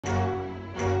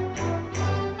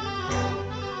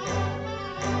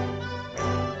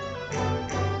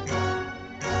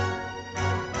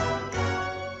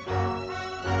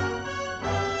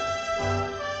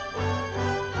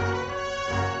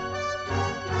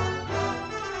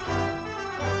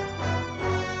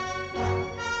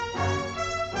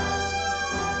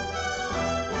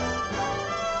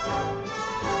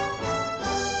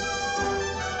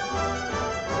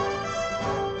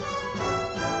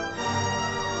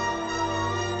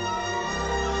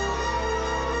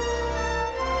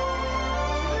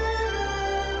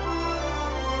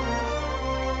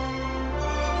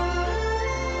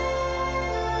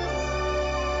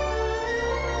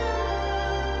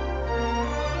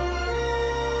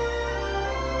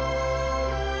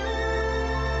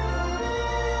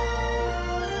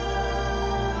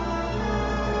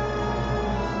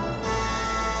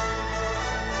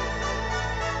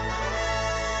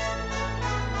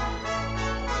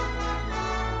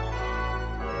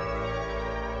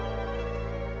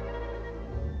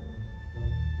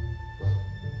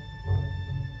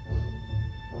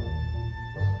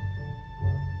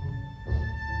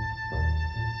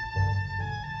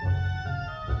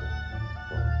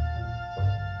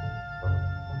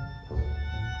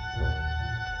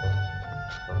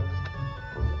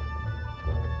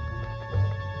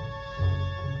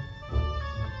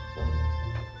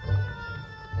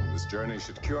journey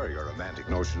should cure your romantic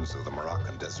notions of the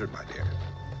Moroccan desert, my dear.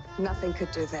 Nothing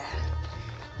could do that.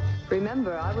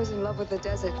 Remember, I was in love with the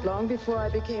desert long before I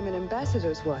became an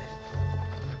ambassador's wife.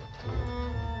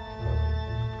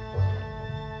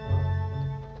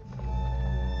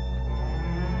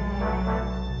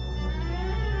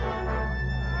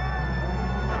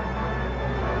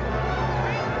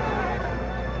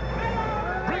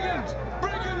 Brigands!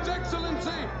 Brigands,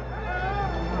 Excellency!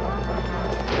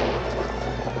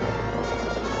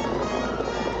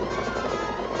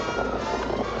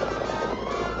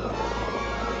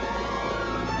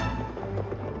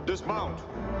 Dismount.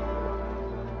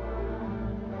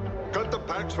 Cut the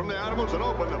packs from the animals and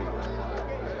open them.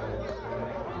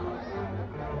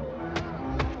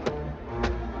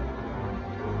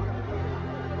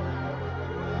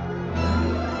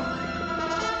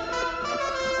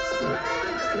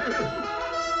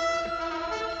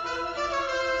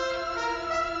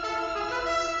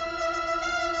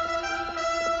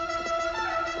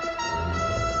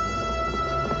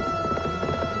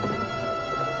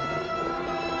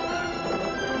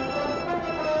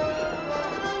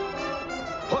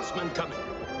 Horsemen coming.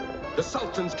 The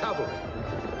Sultan's cavalry.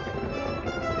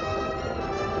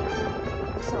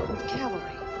 The Sultan's cavalry.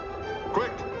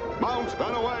 Quick, mount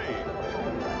and away.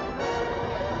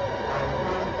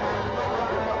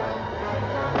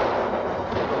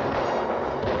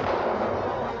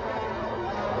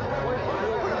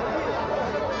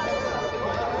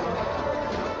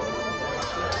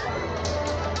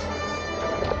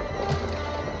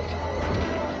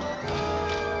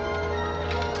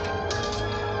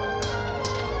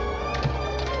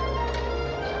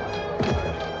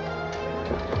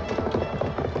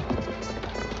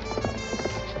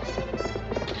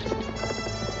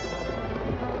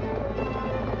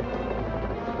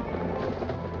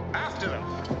 After them.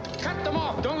 Cut them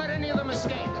off. Don't let any of them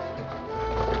escape.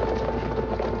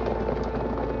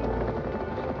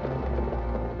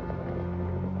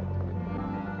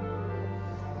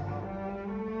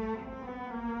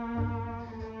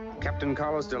 Captain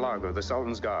Carlos de Largo, the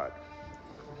Sultan's Guard.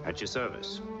 At your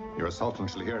service. Your sultan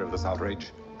shall hear of this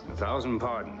outrage. 1,000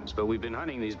 pardons, but we've been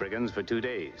hunting these brigands for 2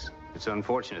 days. It's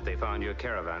unfortunate they found your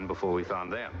caravan before we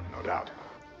found them. No doubt.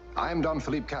 I am Don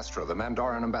Felipe Castro, the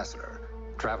Mandarin ambassador,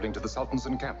 traveling to the Sultan's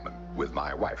encampment with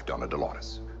my wife, Donna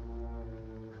Dolores.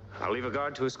 I'll leave a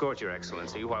guard to escort your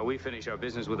excellency while we finish our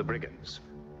business with the brigands.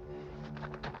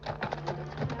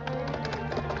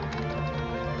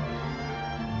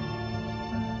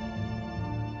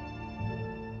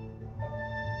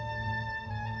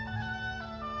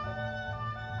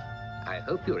 I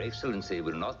hope Your Excellency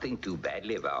will not think too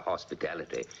badly of our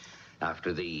hospitality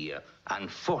after the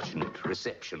unfortunate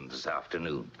reception this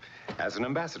afternoon. As an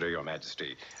ambassador, Your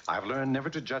Majesty, I've learned never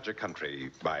to judge a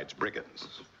country by its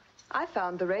brigands. I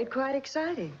found the raid quite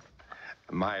exciting.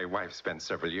 My wife spent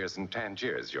several years in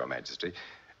Tangiers, Your Majesty.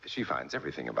 She finds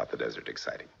everything about the desert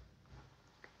exciting.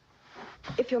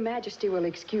 If Your Majesty will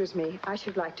excuse me, I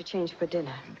should like to change for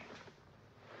dinner.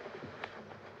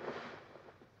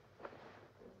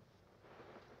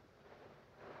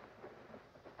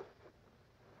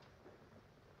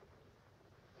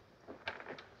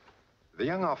 The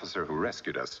young officer who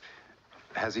rescued us,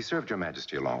 has he served Your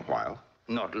Majesty a long while?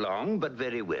 Not long, but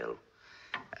very well.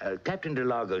 Captain de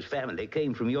Largo's family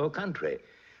came from your country,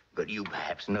 but you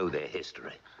perhaps know their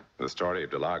history. The story of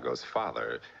de Largo's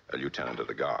father, a lieutenant of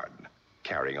the guard,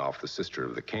 carrying off the sister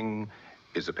of the king,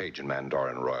 is a page in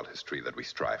Mandarin royal history that we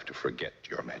strive to forget,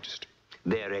 Your Majesty.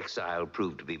 Their exile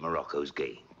proved to be Morocco's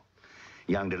gain.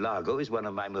 Young de Largo is one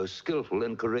of my most skillful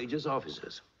and courageous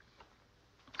officers.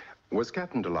 Was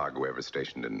Captain de Largo ever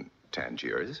stationed in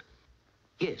Tangiers?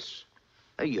 Yes,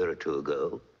 a year or two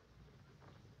ago.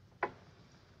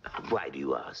 Why do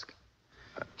you ask?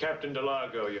 Captain de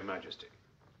Largo, Your Majesty.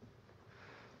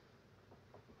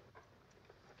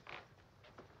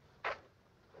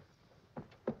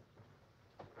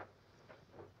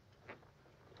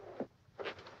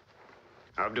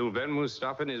 Abdul Ben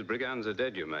Mustafa and his brigands are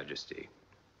dead, Your Majesty.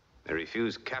 They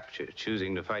refused capture,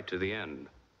 choosing to fight to the end.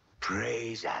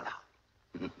 Praise Allah.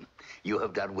 You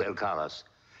have done well, Carlos.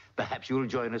 Perhaps you'll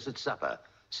join us at supper,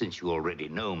 since you already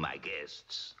know my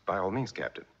guests. By all means,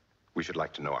 Captain. We should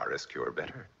like to know our rescuer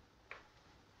better.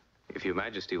 If Your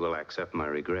Majesty will accept my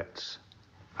regrets,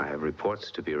 I have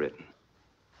reports to be written.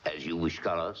 As you wish,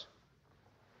 Carlos.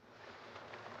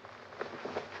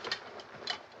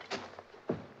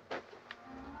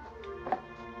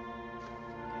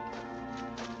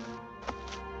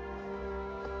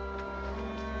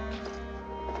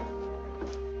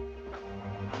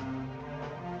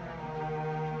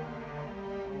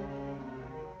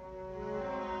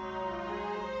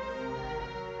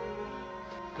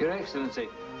 Your Excellency,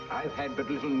 I've had but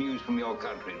little news from your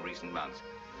country in recent months.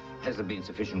 Has there been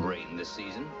sufficient rain this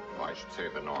season? I should say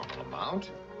the normal amount.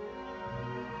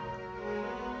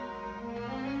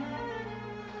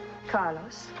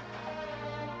 Carlos.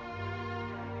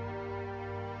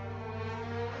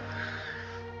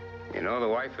 You know, the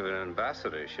wife of an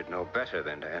ambassador should know better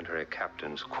than to enter a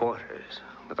captain's quarters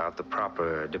without the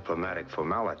proper diplomatic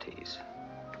formalities.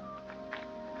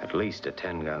 At least a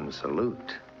 10-gun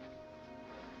salute.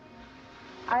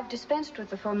 I've dispensed with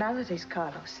the formalities,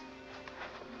 Carlos.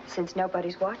 Since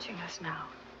nobody's watching us now.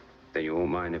 Then you won't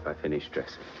mind if I finish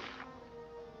dressing.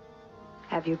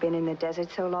 Have you been in the desert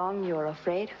so long you're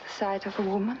afraid of the sight of a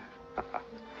woman?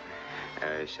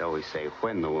 Shall we say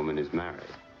when the woman is married?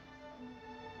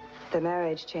 The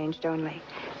marriage changed only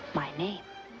my name.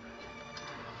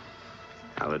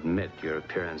 I'll admit your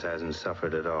appearance hasn't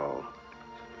suffered at all.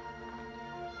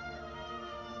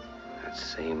 That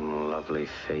same lovely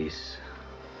face,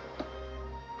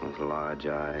 those large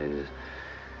eyes,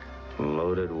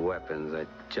 loaded weapons that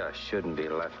just shouldn't be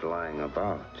left lying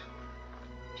about.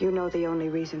 You know the only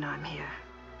reason I'm here.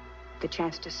 The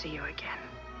chance to see you again.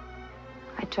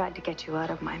 I tried to get you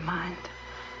out of my mind.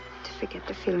 To forget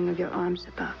the feeling of your arms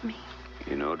about me.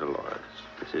 You know, Dolores,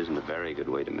 this isn't a very good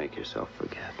way to make yourself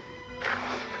forget.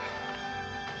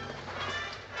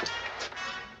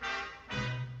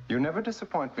 You never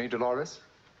disappoint me, Dolores.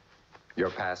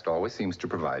 Your past always seems to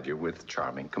provide you with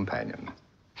charming companion.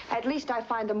 At least I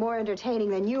find them more entertaining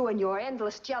than you and your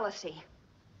endless jealousy.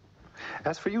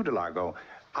 As for you, DeLargo,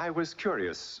 I was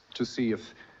curious to see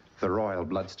if the royal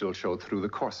blood still showed through the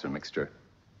coarser mixture.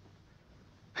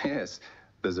 Yes,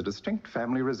 there's a distinct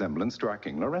family resemblance to our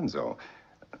King Lorenzo.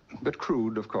 But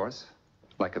crude, of course,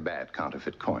 like a bad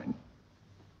counterfeit coin.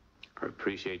 I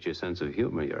appreciate your sense of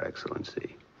humor, Your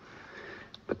Excellency.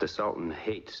 But the Sultan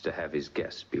hates to have his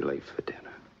guests be late for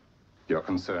dinner. Your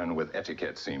concern with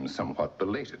etiquette seems somewhat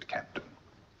belated, Captain.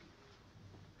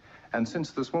 And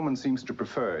since this woman seems to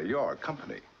prefer your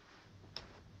company,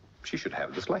 she should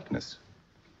have this likeness.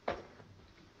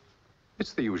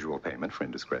 It's the usual payment for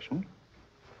indiscretion.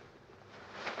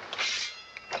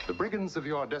 The brigands of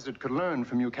your desert could learn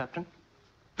from you, Captain.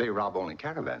 They rob only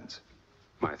caravans.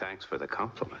 My thanks for the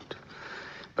compliment.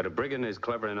 But a brigand is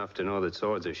clever enough to know that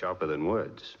swords are sharper than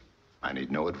words. I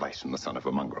need no advice from the son of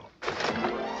a mongrel.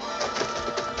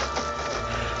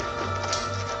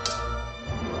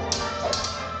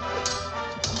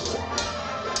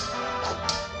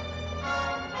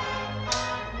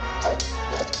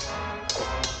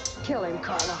 Kill him,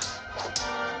 Carlos.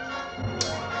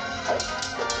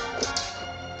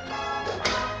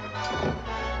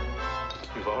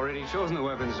 You've already chosen the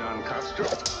weapons, Don Castro.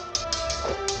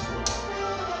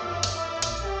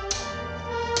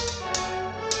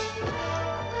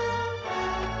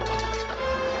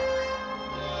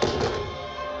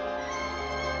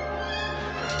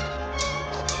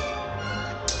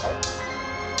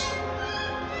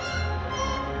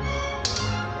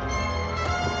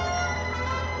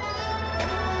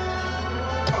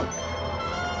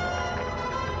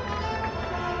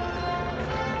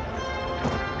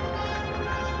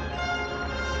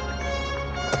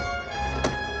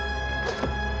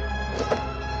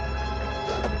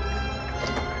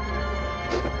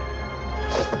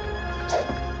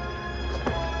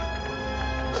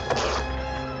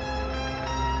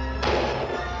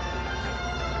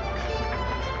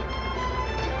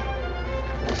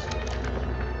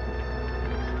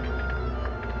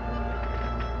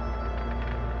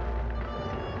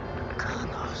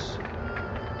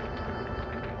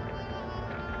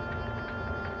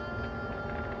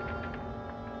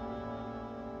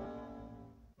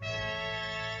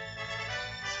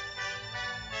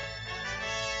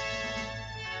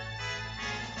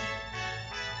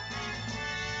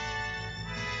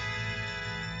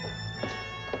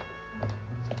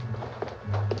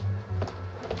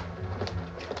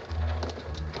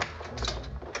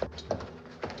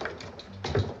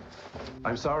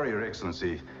 I'm sorry, Your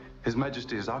Excellency. His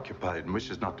Majesty is occupied and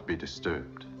wishes not to be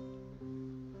disturbed.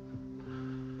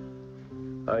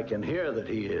 I can hear that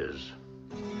he is.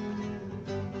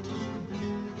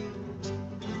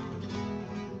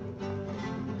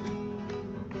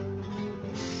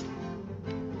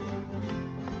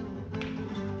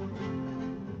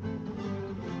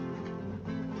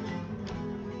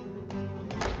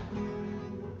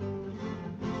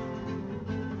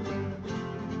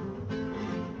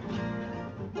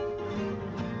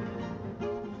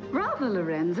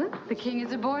 Lorenzo, the king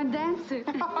is a born dancer.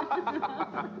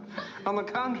 On the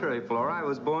contrary, Flora, I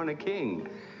was born a king.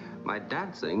 My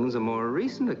dancing's a more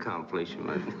recent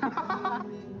accomplishment.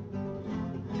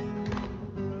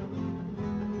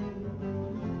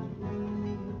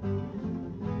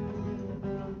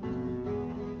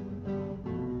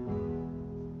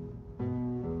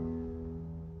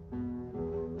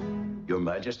 Your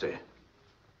Majesty.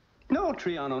 No,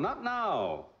 Triano, not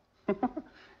now.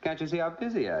 Can't you see how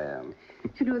busy I am?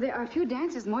 You know, there are few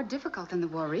dances more difficult than the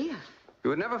warrior. You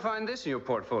would never find this in your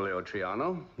portfolio,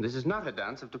 Triano. This is not a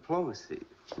dance of diplomacy.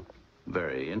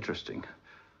 Very interesting.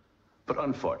 But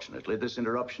unfortunately, this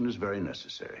interruption is very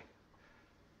necessary.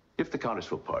 If the Countess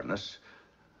will pardon us,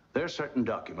 there are certain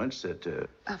documents that...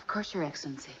 Of course, Your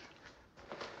Excellency.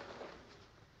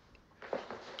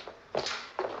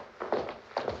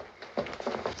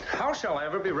 How shall I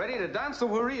ever be ready to dance the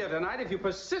warrior tonight if you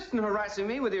persist in harassing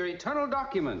me with your eternal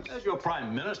documents? As your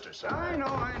Prime Minister, sir. I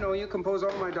know. You compose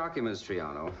all my documents,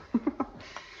 Triano.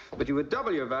 But you would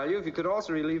double your value if you could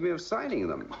also relieve me of signing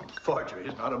them. Forgery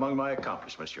is not among my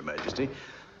accomplishments, Your Majesty.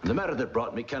 The matter that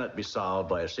brought me cannot be solved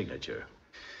by a signature.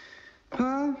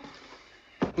 Now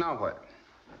what?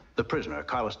 The prisoner,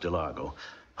 Carlos de Largo.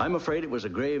 I'm afraid it was a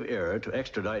grave error to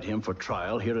extradite him for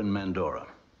trial here in Mandora.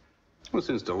 Well,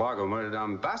 since de Largo murdered our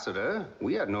ambassador,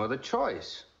 we had no other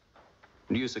choice.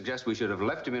 Do you suggest we should have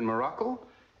left him in Morocco?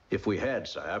 If we had,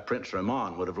 sire, Prince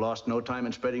Ramon would have lost no time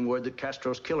in spreading word that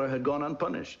Castro's killer had gone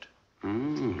unpunished.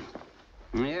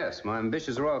 Yes, my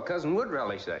ambitious royal cousin would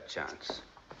relish that chance.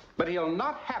 But he'll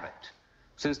not have it,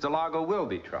 since de Largo will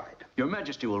be tried. Your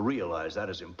Majesty will realize that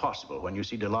is impossible when you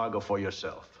see de Largo for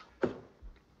yourself.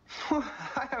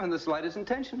 I haven't the slightest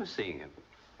intention of seeing him.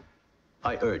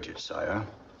 I urge it, sire.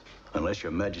 Unless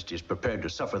Your Majesty is prepared to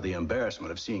suffer the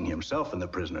embarrassment of seeing himself in the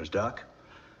prisoner's dock.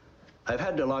 I've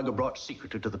had de Largo brought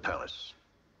secretly to the palace.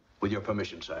 With your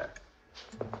permission, sire.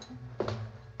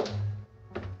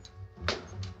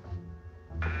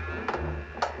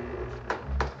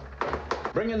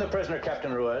 Bring in the prisoner,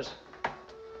 Captain Ruiz.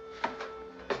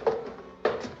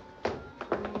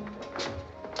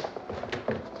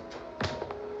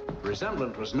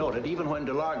 Resemblance was noted even when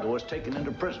de Largo was taken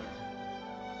into prison.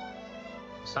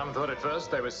 Some thought at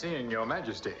first they were seeing Your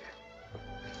Majesty.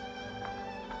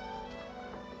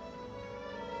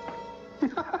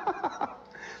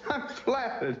 I'm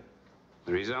flattered.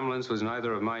 The resemblance was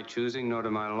neither of my choosing nor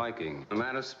to my liking. A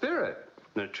man of spirit,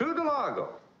 and a true de Largo.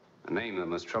 A name that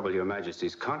must trouble Your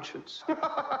Majesty's conscience. It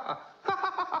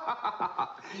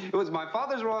was my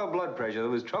father's royal blood pressure that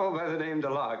was troubled by the name de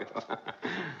Largo.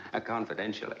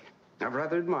 Confidentially. I've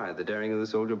rather admired the daring of the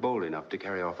soldier bold enough to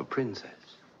carry off a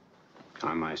princess.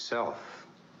 I myself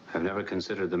have never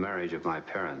considered the marriage of my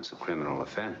parents a criminal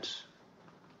offense.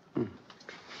 It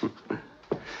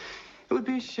would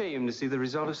be a shame to see the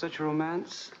result of such a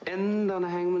romance end on a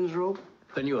hangman's rope.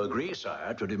 Then you agree,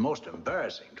 sire, it would be most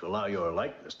embarrassing to allow your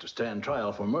likeness to stand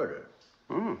trial for murder.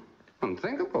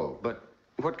 Unthinkable, but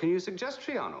what can you suggest,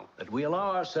 Triano? That we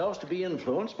allow ourselves to be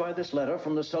influenced by this letter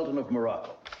from the Sultan of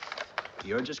Morocco.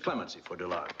 He urges clemency for de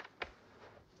Largo.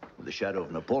 With the shadow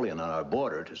of Napoleon on our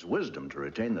border, it is wisdom to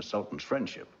retain the Sultan's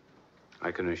friendship.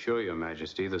 I can assure Your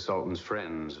Majesty the Sultan's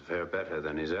friends fare better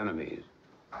than his enemies.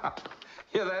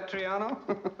 Hear that, Triano?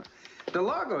 De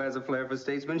Largo has a flair for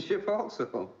statesmanship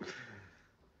also.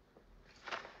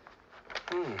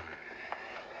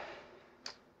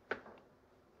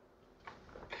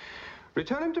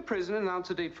 Return him to prison and announce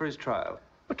a date for his trial.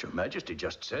 But Your Majesty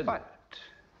just said... But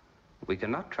we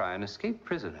cannot try an escaped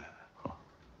prisoner.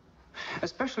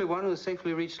 Especially one who has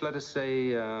safely reached, let us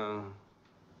say,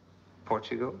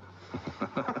 Portugal.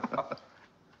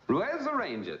 Ruiz,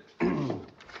 arrange it.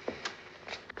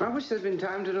 I wish there'd been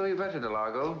time to know you better, de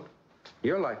Largo.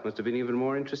 Your life must have been even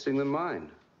more interesting than mine.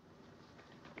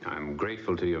 I'm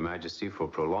grateful to Your Majesty for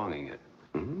prolonging it.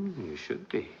 You should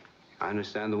be. I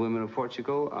understand the women of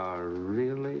Portugal are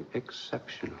really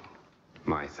exceptional.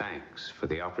 My thanks for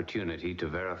the opportunity to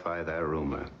verify that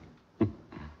rumor.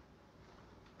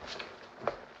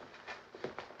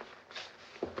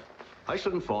 I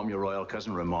shall inform your royal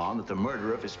cousin Ramon that the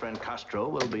murder of his friend Castro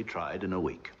will be tried in a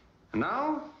week. And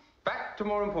now, back to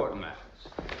more important matters.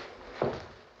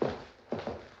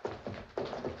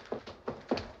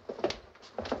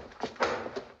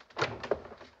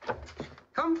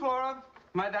 Come, Flora,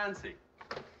 my dancing.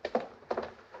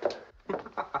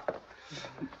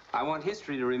 I want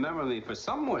history to remember me for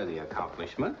some worthy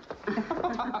accomplishment.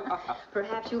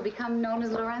 Perhaps you'll become known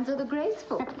as Lorenzo the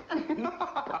Graceful.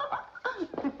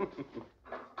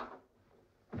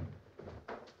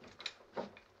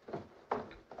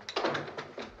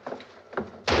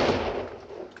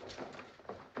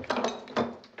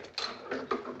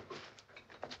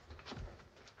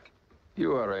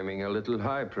 You are aiming a little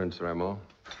high, Prince Remo.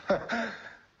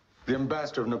 The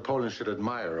ambassador of Napoleon should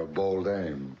admire a bold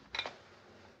aim.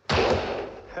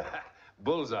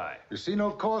 Bullseye. You see no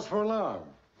cause for alarm.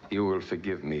 You will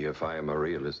forgive me if I am a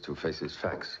realist who faces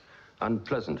facts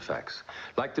unpleasant facts,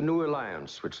 like the new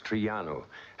alliance which Triano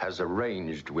has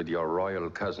arranged with your royal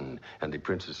cousin and the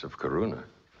Princess of Coruna.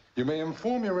 You may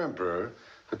inform your emperor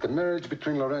that the marriage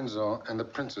between Lorenzo and the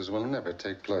princess will never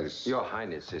take place. Your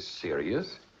Highness is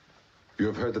serious? You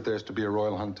have heard that there's to be a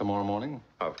royal hunt tomorrow morning?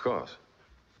 Of course.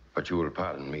 But you will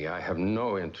pardon me, I have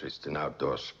no interest in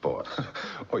outdoor sports.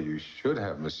 Oh, you should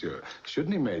have, monsieur.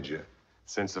 Shouldn't he, Major?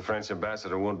 Since the French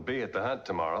ambassador won't be at the hunt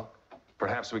tomorrow,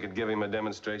 perhaps we could give him a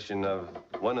demonstration of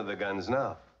one of the guns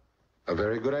now. A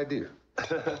very good idea.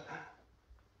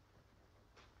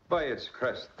 By its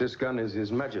crest, this gun is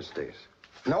His Majesty's.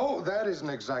 No, that is an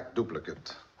exact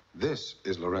duplicate. This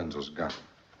is Lorenzo's gun.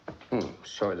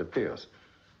 So it appears.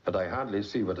 But I hardly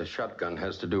see what a shotgun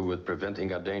has to do with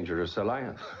preventing a dangerous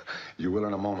alliance. You will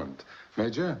in a moment.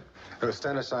 Major,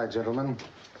 stand aside, gentlemen.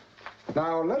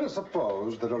 Now, let us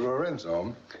suppose that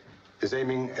Lorenzo is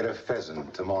aiming at a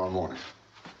pheasant tomorrow morning.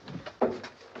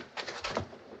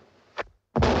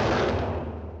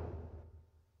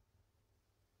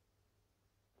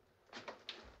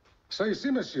 So you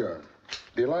see, monsieur,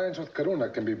 the alliance with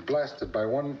Coruna can be blasted by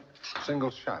one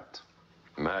single shot.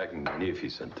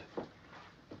 Magnificent.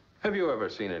 Have you ever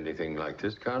seen anything like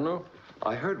this, Carlo?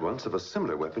 I heard once of a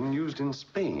similar weapon used in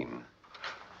Spain.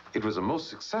 It was a most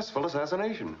successful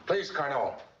assassination. Please,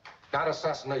 Colonel, not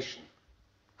assassination.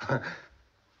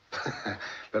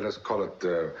 Let us call it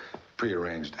a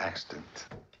prearranged accident.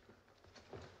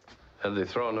 And the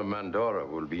throne of Mandora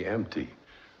will be empty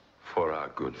for our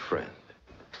good friend.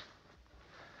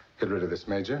 Get rid of this,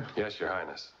 Major. Yes, Your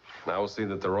Highness. Now we'll see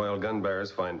that the royal gun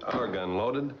bearers find our gun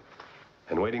loaded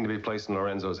and waiting to be placed in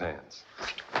Lorenzo's hands.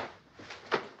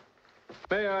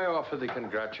 May I offer the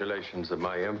congratulations of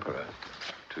my emperor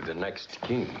to the next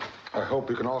king? I hope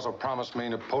you can also promise me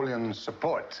Napoleon's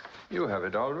support. You have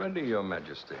it already, Your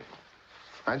Majesty.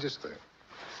 Majesty.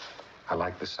 I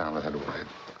like the sound of that word.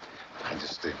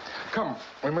 Majesty. Come,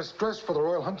 we must dress for the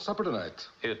royal hunt supper tonight.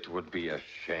 It would be a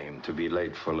shame to be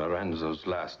late for Lorenzo's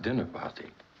last dinner party.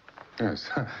 Yes.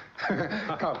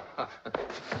 Come.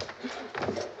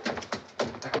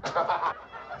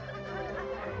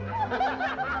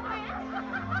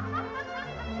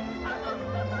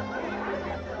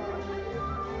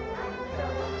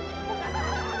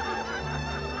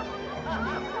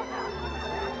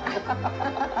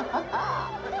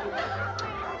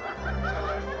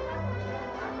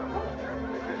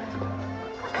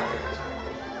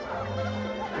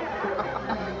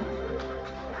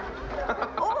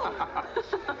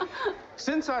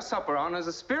 Since our supper honors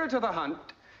the spirit of the hunt,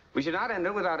 we should not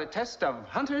enter without a test of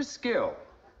hunter's skill.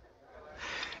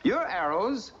 Your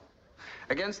arrows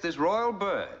against this royal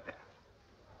bird.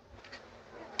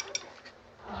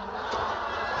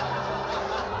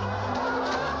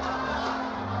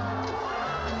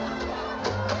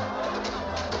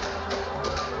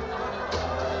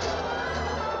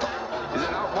 Is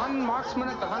there not one marksman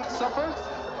at the hunt supper?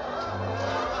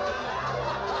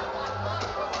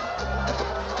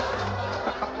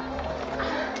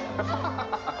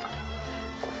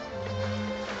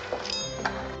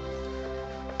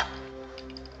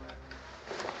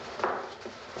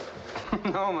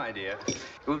 No, my dear.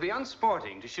 It would be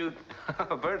unsporting to shoot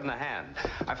a bird in the hand.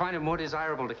 I find it more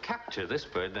desirable to capture this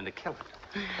bird than to kill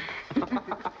it.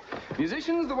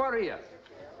 Musicians, the warrior.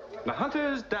 The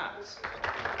hunters dance.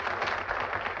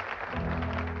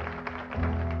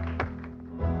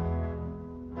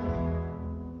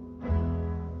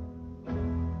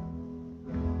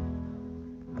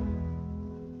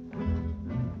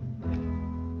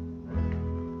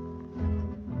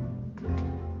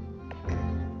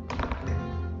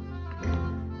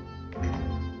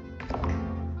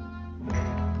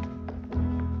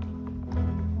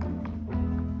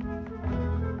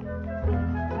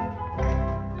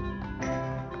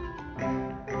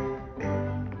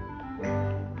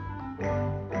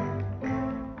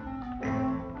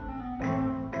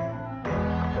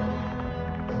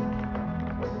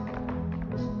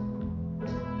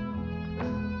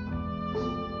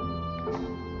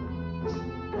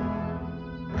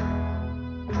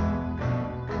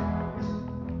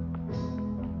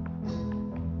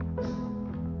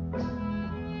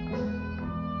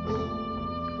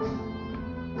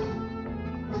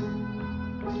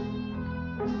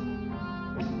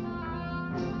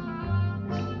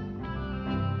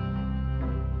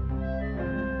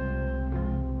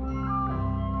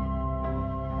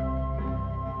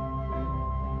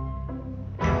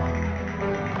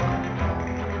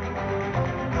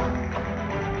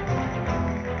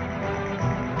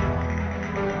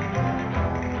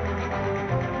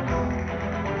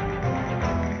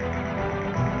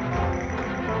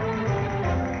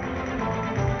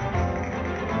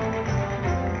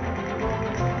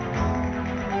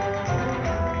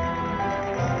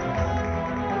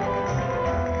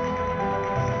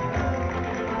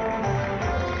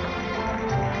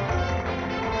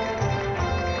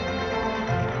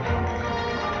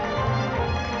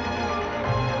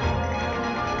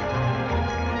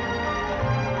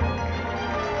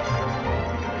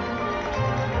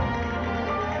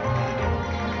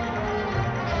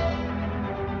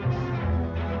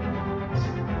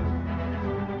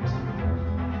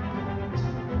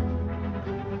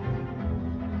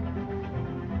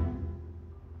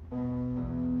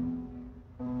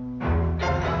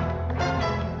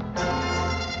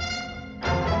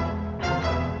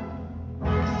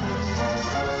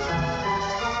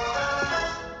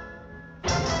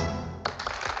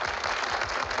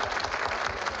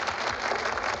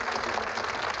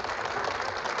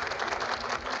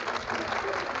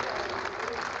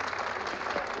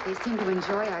 They seem to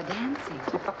enjoy our dancing.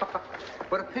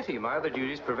 What a pity. My other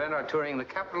duties prevent our touring the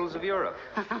capitals of Europe.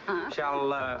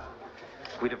 Shall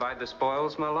we divide the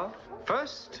spoils, my love?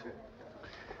 First,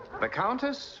 the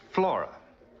Countess Flora.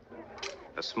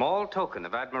 A small token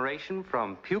of admiration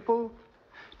from pupil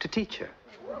to teacher.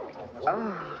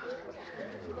 Oh.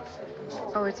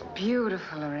 Oh, it's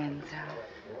beautiful, Lorenzo.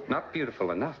 Not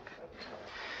beautiful enough.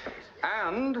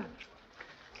 And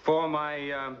for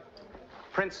my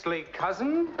princely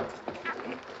cousin.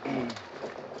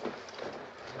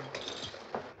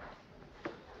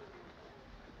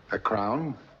 A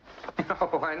crown?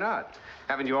 Oh, why not?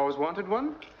 Haven't you always wanted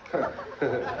one?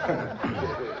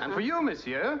 And for you,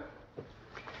 monsieur,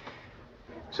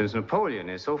 since Napoleon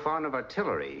is so fond of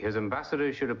artillery, his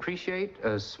ambassador should appreciate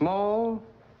a small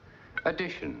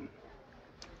addition.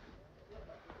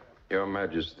 Your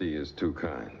Majesty is too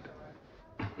kind.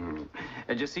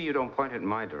 And just see you don't point it in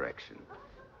my direction.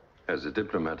 As a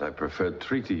diplomat, I prefer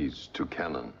treaties to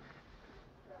cannon.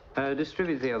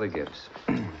 Distribute the other gifts.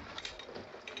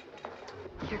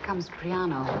 Here comes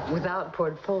Triano without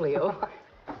portfolio.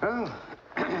 Oh.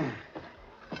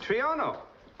 Triano,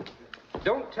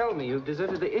 don't tell me you've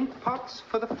deserted the ink pots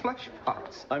for the flesh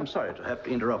pots. I'm sorry to have to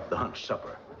interrupt the hunt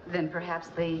supper. Then perhaps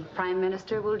the Prime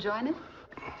Minister will join it?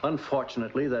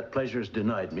 Unfortunately, that pleasure is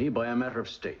denied me by a matter of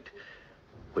state,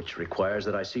 which requires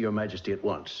that I see Your Majesty at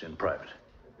once in private.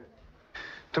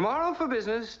 Tomorrow for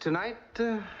business, tonight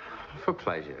for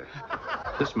pleasure.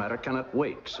 This matter cannot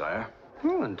wait, sire.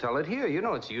 Well, then tell it here. You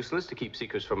know it's useless to keep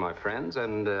secrets from my friends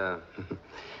and the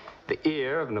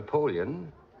ear of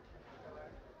Napoleon.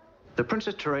 The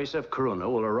Princess Teresa of Corunna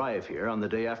will arrive here on the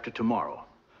day after tomorrow.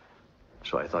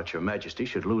 So I thought Your Majesty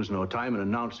should lose no time in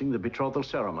announcing the betrothal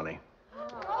ceremony.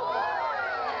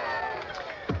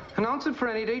 Announce it for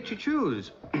any date you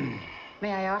choose.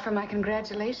 May I offer my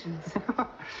congratulations?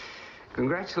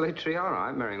 Congratulate Triana.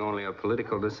 I'm marrying only a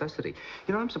political necessity.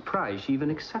 You know, I'm surprised she even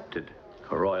accepted.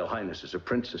 Her Royal Highness is a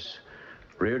princess,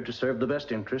 reared to serve the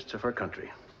best interests of her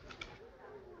country.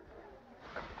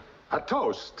 A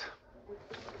toast.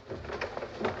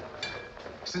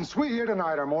 Since we here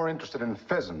tonight are more interested in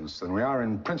pheasants than we are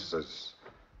in princesses,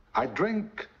 I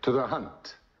drink to the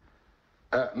hunt.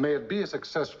 May it be as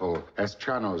successful as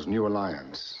Chano's new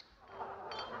alliance.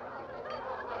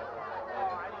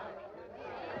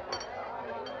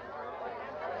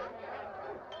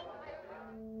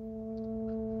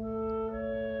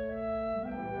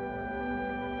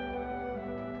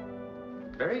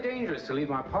 Very dangerous to leave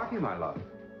my party, my love.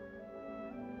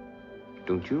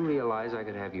 Don't you realize I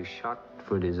could have you shot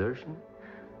for desertion?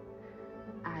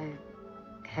 I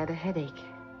had a headache.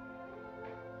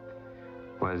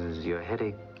 Was your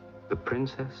headache the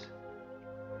princess?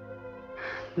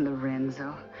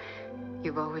 Lorenzo,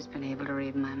 you've always been able to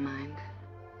read my mind.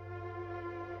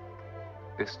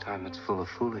 This time it's full of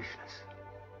foolishness.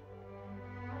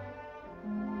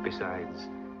 Besides,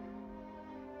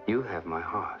 you have my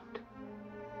heart.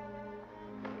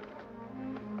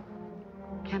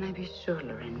 Can I be sure,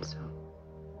 Lorenzo?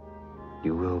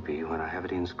 You will be when I have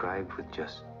it inscribed with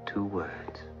just 2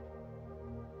 words.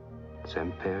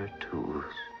 Semper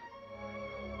tuus.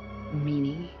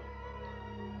 Meaning?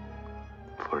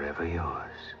 Forever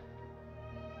yours.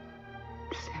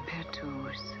 Semper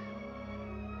tuus.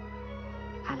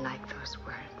 I like those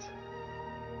words.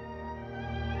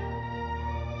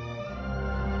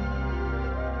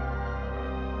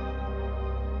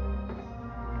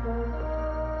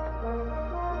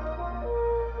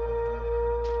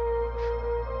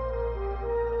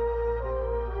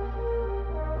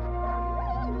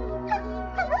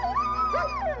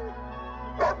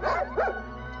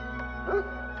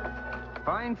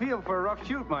 Fine field for a rough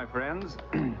shoot, my friends.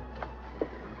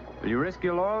 Will you risk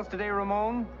your laurels today,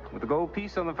 Ramon? With the gold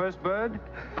piece on the first bird?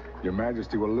 Your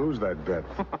Majesty will lose that bet.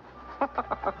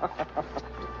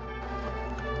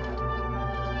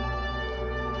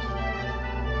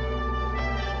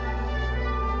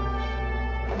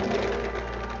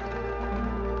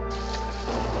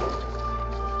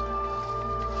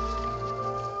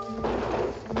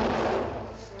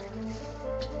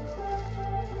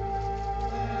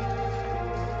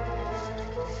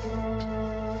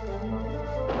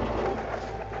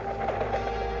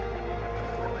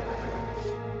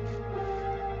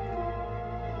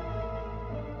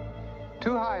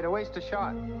 Too high to waste a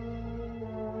shot.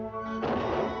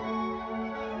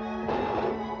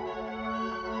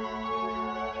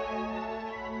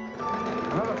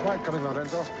 Another flight coming,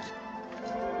 Lorenzo.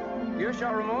 Your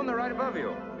shot, Ramon. They're right above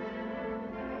you.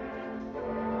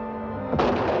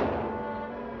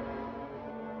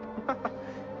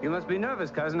 You must be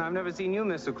nervous, cousin. I've never seen you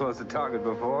miss so close to target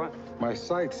before. My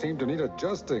sights seem to need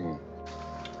adjusting.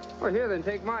 Well, here, then,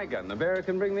 take my gun. The bearer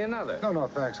can bring me another. No, no,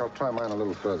 thanks. I'll try mine a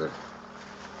little further.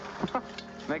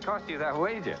 May cost you that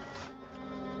wager.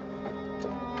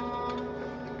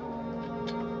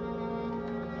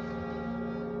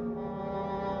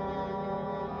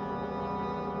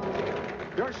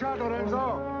 Your shot,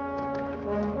 Lorenzo.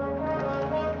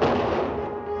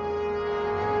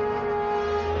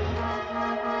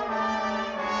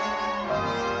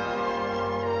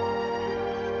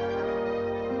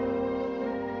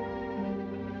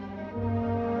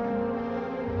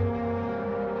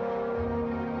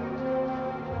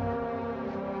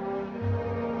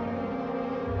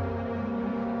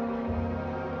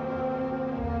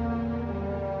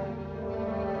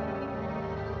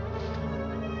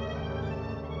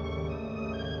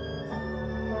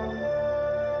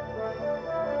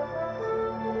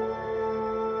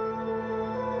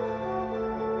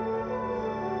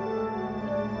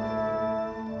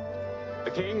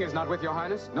 The king is not with your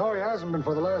highness? No, he hasn't been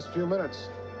for the last few minutes.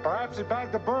 Perhaps he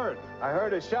bagged the bird. I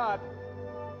heard a shot.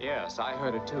 Yes, I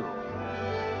heard it too.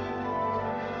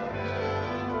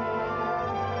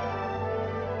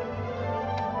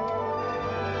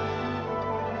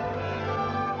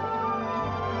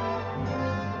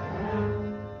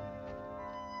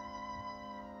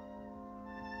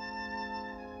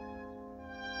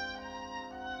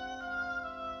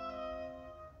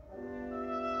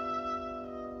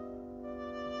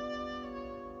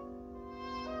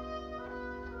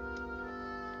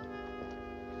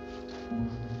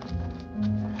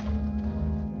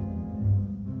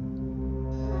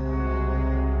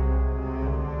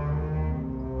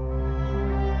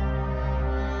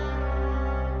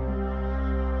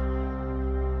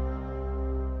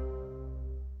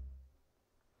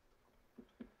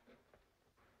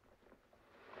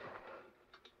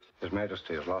 His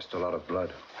Majesty has lost a lot of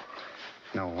blood.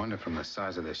 No wonder from the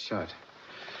size of the shot.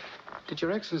 Did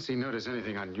Your Excellency notice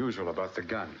anything unusual about the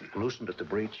gun? Loosened at the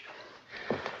breech.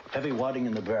 Heavy wadding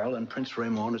in the barrel, and Prince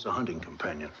Raymond is a hunting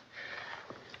companion.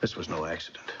 This was no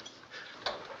accident.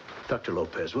 Dr.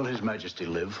 Lopez, will His Majesty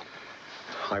live?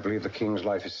 I believe the King's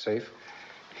life is safe.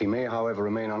 He may, however,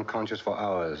 remain unconscious for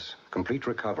hours. Complete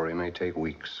recovery may take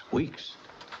weeks. Weeks?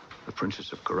 The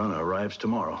Princess of Corona arrives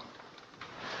tomorrow.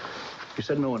 You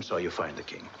said no one saw you find the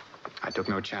king. I took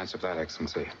no chance of that,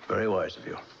 Excellency. Very wise of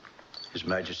you. His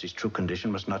Majesty's true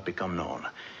condition must not become known.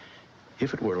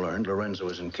 If it were learned Lorenzo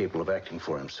is incapable of acting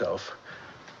for himself,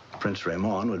 Prince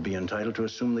Raymond would be entitled to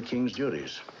assume the king's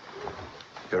duties.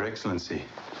 Your Excellency.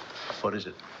 What is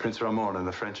it? Prince Raymond and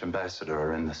the French ambassador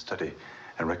are in the study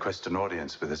and request an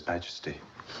audience with His Majesty.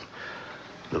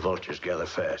 The vultures gather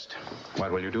fast.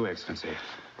 What will you do, Excellency?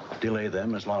 Delay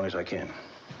them as long as I can.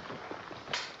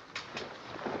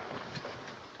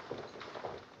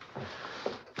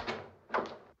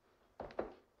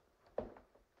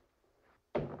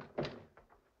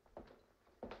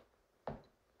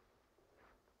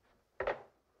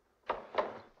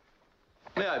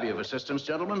 May I be of assistance,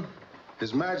 gentlemen?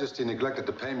 His Majesty neglected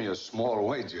to pay me a small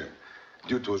wager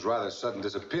due to his rather sudden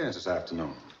disappearance this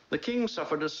afternoon. The king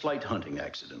suffered a slight hunting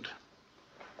accident.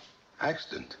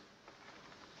 Accident?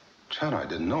 Chad, I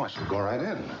didn't know. I should go right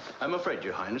in. I'm afraid,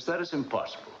 Your Highness, that is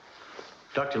impossible.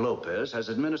 Dr. Lopez has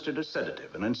administered a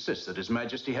sedative and insists that His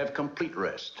Majesty have complete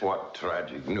rest. What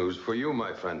tragic news for you,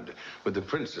 my friend, with the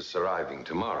princess arriving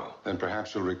tomorrow. Then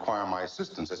perhaps you'll require my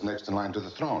assistance as next in line to the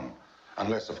throne.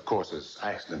 Unless, of course, his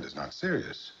accident is not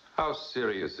serious. How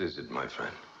serious is it, my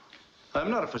friend?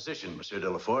 I'm not a physician, Monsieur de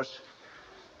la Force,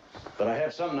 but I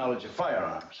have some knowledge of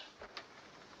firearms.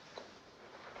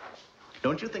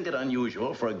 Don't you think it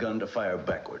unusual for a gun to fire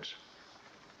backwards?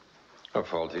 A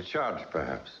faulty charge,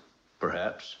 perhaps.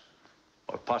 Perhaps.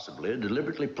 Or possibly a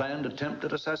deliberately planned attempt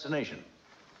at assassination.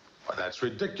 Why, that's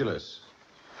ridiculous.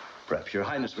 Perhaps Your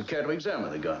Highness would care to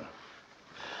examine the gun.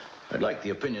 I'd like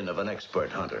the opinion of an expert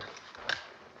hunter.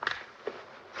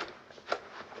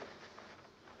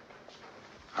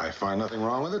 I find nothing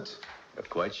wrong with it. You're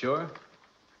quite sure?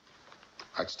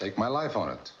 I'd stake my life on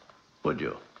it. Would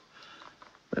you?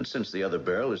 Then since the other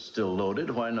barrel is still loaded,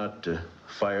 why not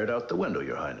fire it out the window,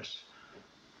 Your Highness?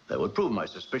 That would prove my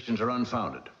suspicions are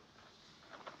unfounded.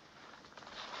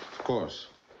 Of course.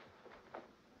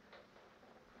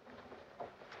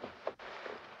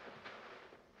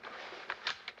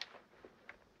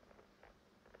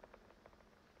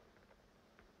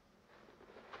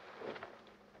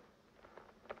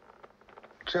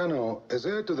 Chano, as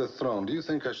heir to the throne, do you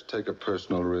think I should take a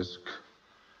personal risk?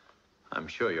 I'm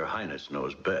sure Your Highness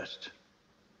knows best.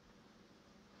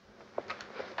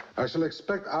 I shall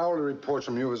expect hourly reports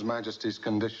from you of His Majesty's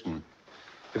condition.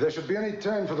 If there should be any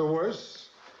turn for the worse,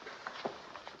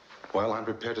 well, I'm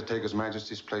prepared to take His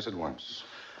Majesty's place at once.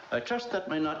 I trust that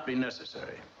may not be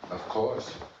necessary. Of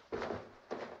course.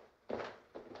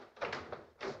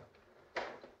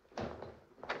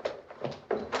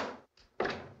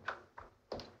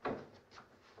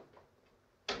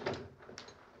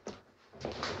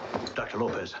 Dr.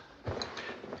 Lopez,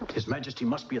 His Majesty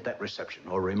must be at that reception,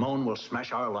 or Ramon will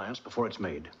smash our alliance before it's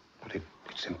made. But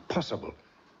it's impossible.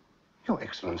 Your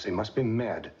Excellency must be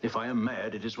mad. If I am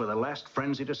mad, it is with a last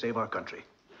frenzy to save our country.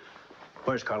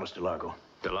 Where's Carlos de Largo?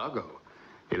 De Largo?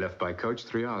 He left by coach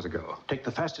 3 hours ago. Take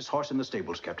the fastest horse in the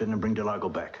stables, Captain, and bring de Largo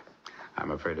back.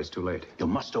 I'm afraid it's too late. You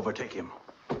must overtake him.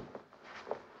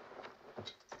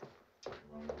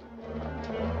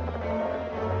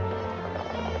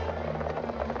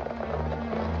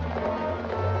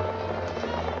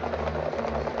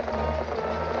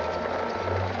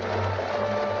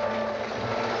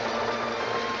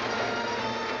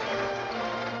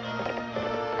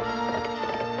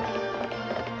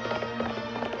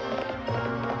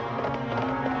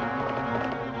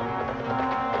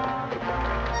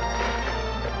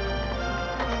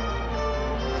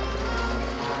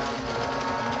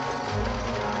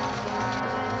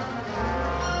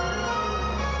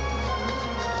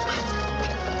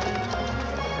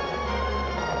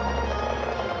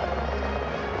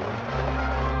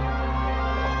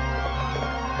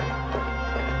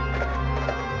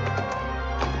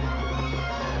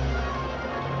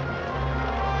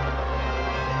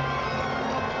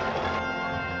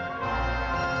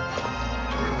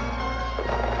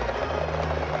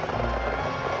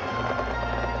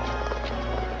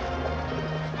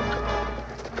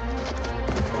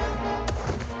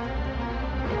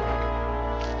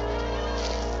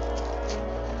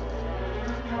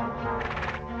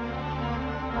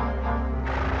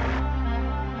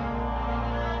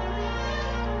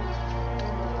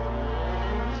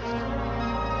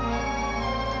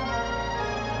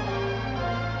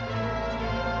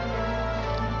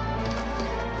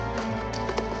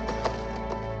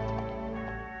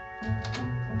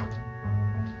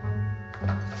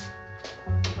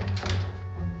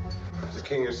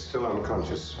 The king is still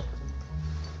unconscious.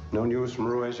 No news from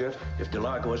Ruiz yet? If de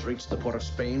Largo has reached the port of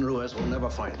Spain, Ruiz will never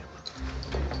find him.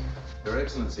 Your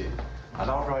Excellency, an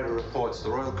outrider reports the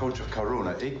royal coach of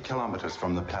Coruna, 8 kilometers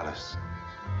from the palace.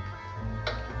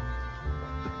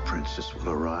 The princess will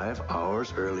arrive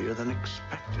hours earlier than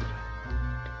expected.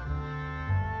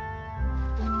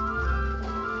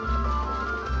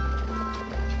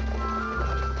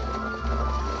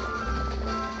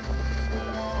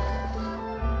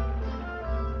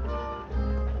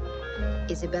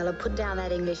 Isabella, put down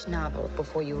that English novel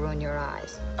before you ruin your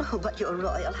eyes. Oh, but Your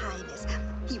Royal Highness,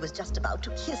 he was just about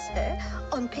to kiss her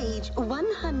on page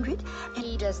 100.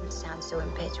 He doesn't sound so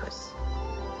impetuous.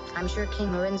 I'm sure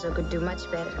King Lorenzo could do much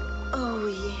better. Oh,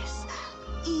 yes.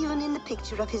 Even in the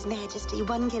picture of His Majesty,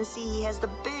 one can see he has the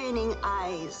burning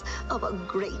eyes of a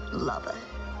great lover.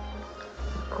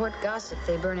 Court gossip,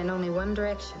 they burn in only one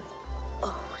direction.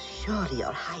 Oh, surely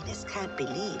Your Highness can't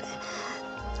believe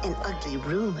an ugly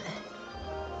rumor.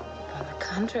 On the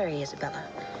contrary, Isabella.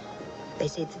 They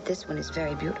say that this one is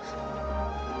very beautiful.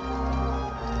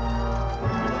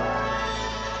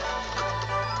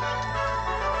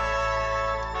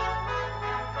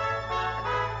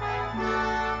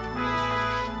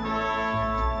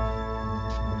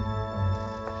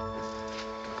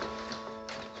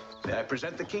 May I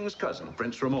present the king's cousin,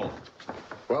 Prince Ramon?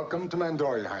 Welcome to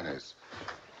Mandor, Your Highness.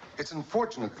 It's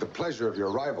unfortunate the pleasure of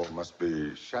your arrival must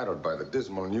be shadowed by the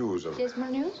dismal news of... Dismal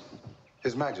news?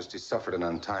 His Majesty suffered an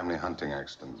untimely hunting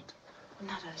accident.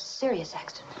 Not a serious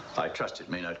accident. I trust it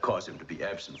may not cause him to be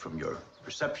absent from your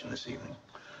reception this evening.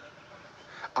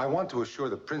 I want to assure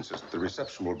the princess that the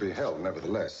reception will be held,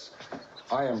 nevertheless.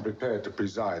 I am prepared to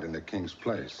preside in the king's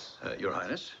place. Your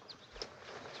Highness?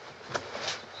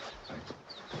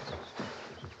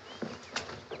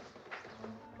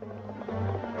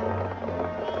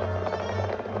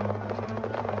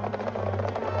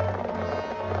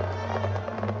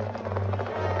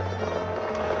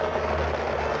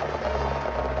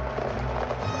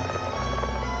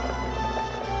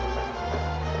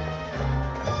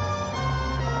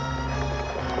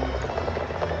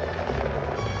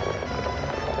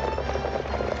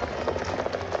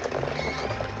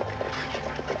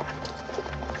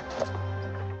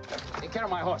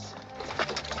 My horse.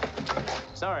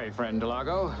 Sorry, friend de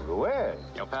Largo. Where?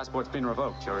 Your passport's been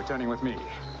revoked. You're returning with me.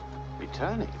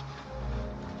 Returning?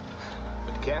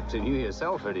 But, Captain, you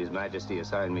yourself heard His Majesty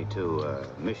assigned me to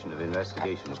a mission of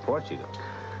investigation to Portugal.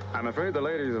 I'm afraid the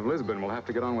ladies of Lisbon will have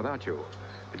to get on without you.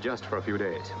 Just for a few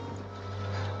days.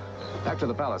 Back to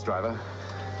the palace, driver.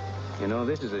 You know,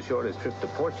 this is the shortest trip to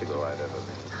Portugal I've ever made.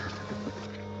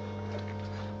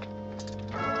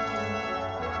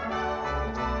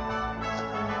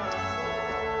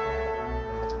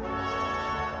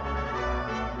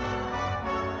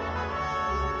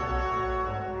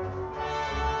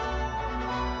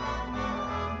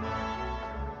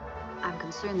 I'm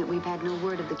concerned that we've had no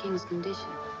word of the king's condition.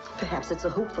 Perhaps it's a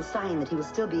hopeful sign that he will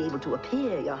still be able to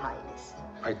appear, Your Highness.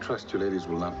 I trust you ladies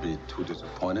will not be too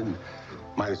disappointed.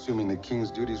 My assuming the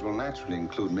king's duties will naturally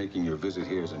include making your visit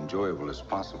here as enjoyable as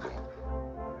possible.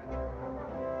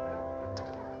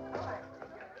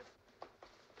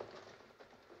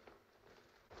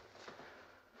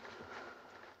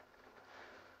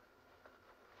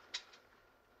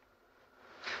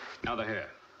 Now the hair.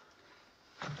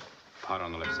 Part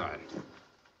on the left side.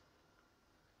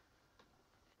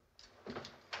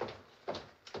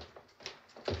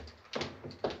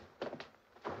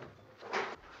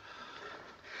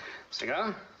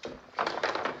 Cigar?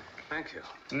 Thank you.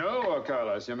 No,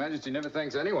 Carlos. Your Majesty never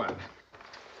thanks anyone.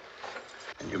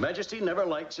 And Your Majesty never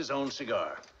likes his own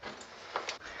cigar.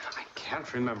 I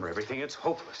can't remember everything. It's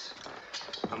hopeless.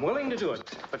 I'm willing to do it,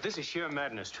 but this is sheer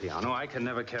madness, Triano. I can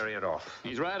never carry it off.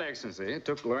 He's right, Excellency. It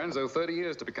took Lorenzo 30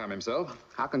 years to become himself.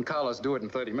 How can Carlos do it in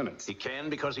 30 minutes? He can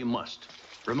because he must.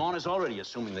 Ramon is already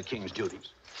assuming the king's duties.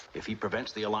 If he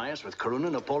prevents the alliance with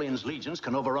Coruna, Napoleon's legions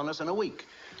can overrun us in a week.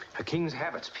 A king's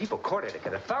habits, people, court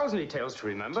etiquette, 1,000 details to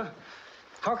remember.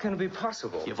 How can it be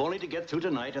possible? You've only to get through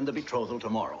tonight and the betrothal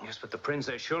tomorrow. Yes, but the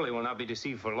princess surely will not be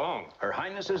deceived for long. Her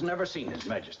Highness has never seen His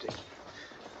Majesty.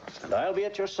 And I'll be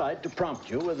at your side to prompt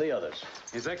you with the others.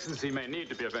 His Excellency may need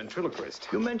to be a ventriloquist.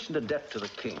 You mentioned a debt to the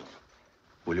king.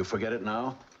 Will you forget it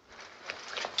now?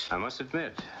 I must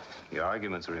admit, your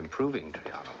arguments are improving,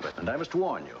 Triano, but... And I must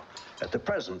warn you, at the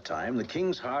present time, the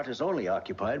king's heart is only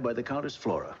occupied by the Countess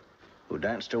Flora, who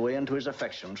danced her way into his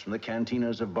affections from the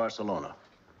cantinas of Barcelona.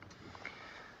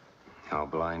 How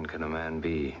blind can a man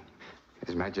be?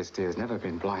 His Majesty has never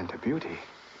been blind to beauty.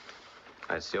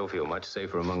 I still feel much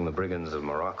safer among the brigands of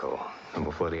Morocco than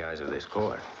before the eyes of this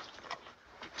court.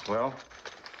 Well,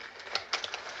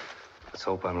 let's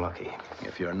hope I'm lucky.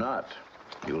 If you're not,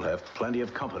 you'll have plenty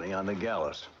of company on the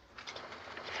gallows.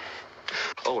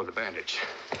 Oh, the bandage.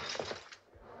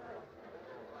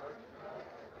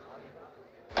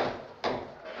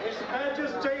 His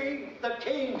Majesty, the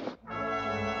King!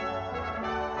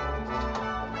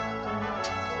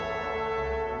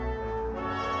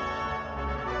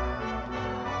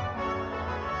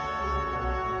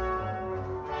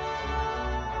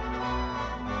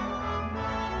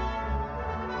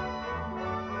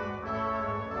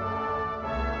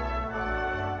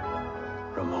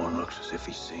 Ramon looks as if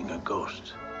he's seeing a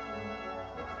ghost.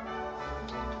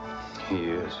 He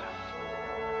is.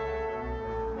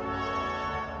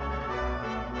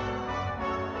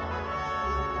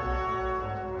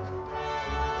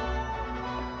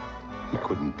 He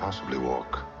couldn't possibly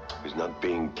walk. He's not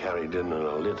being carried in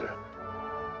a litter.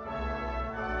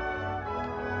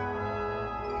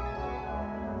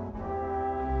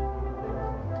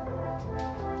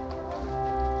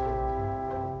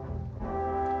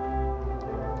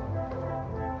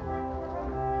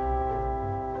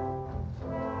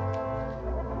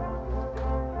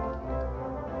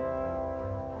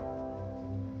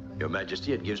 Your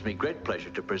Majesty, it gives me great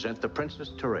pleasure to present the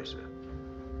Princess Teresa.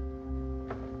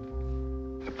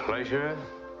 The pleasure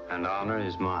and honor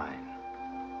is mine.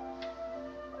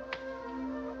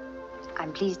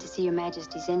 I'm pleased to see Your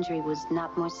Majesty's injury was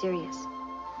not more serious.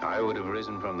 I would have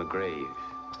risen from the grave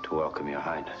to welcome your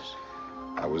highness.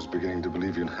 I was beginning to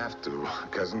believe you'd have to,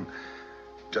 cousin,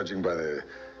 judging by the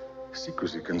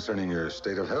secrecy concerning your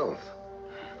state of health.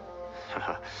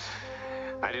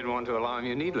 I didn't want to alarm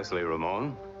you needlessly,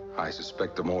 Ramon. I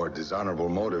suspect a more dishonorable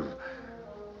motive,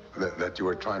 that you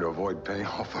were trying to avoid paying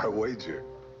off our wager.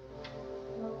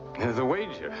 The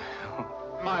wager?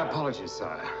 My apologies,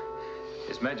 sire.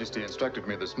 His Majesty instructed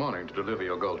me this morning to deliver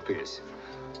your gold piece.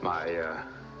 My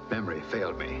memory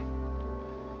failed me.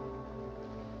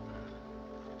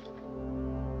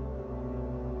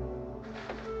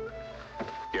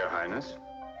 Your Highness?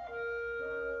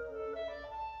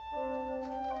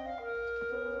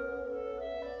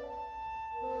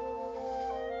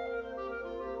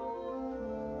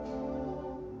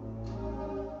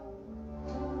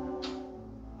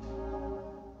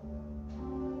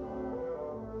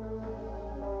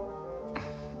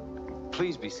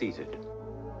 Please be seated.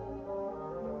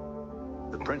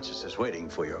 The princess is waiting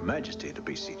for Your Majesty to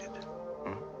be seated.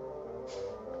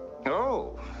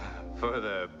 Oh, for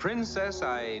the princess,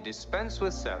 I dispense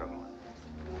with ceremony.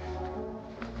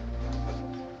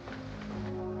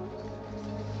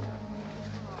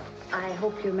 I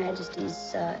hope Your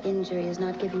Majesty's injury is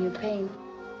not giving you pain.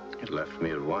 It left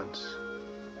me at once,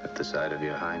 at the side of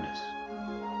Your Highness.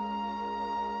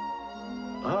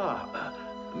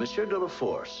 Monsieur de la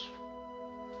Force.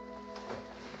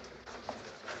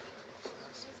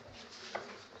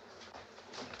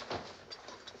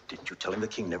 Didn't you tell him the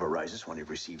king never rises when he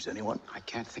receives anyone? I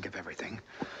can't think of everything.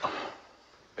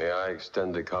 May I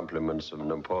extend the compliments of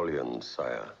Napoleon,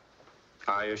 sire?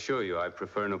 I assure you, I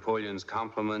prefer Napoleon's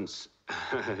compliments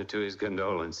to his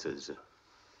condolences.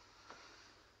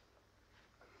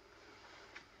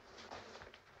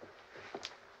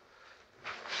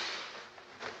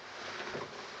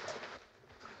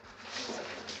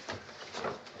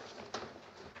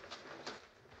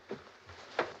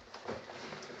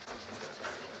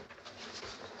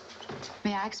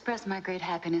 May I express my great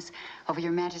happiness over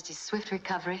Your Majesty's swift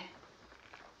recovery?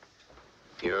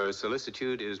 Your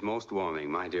solicitude is most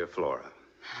warming, my dear Flora.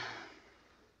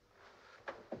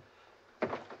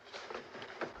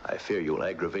 I fear you'll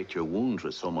aggravate your wounds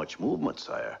with so much movement,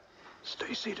 sire.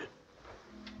 Stay seated.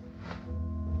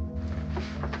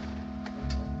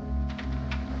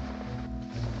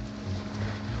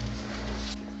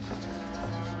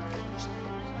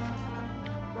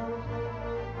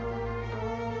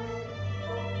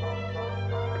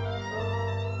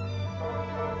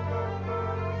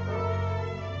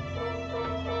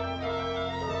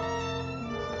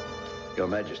 Your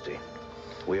Majesty,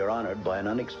 we are honored by an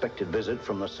unexpected visit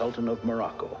from the Sultan of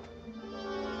Morocco.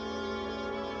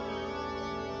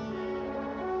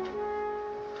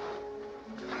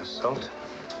 The Sultan?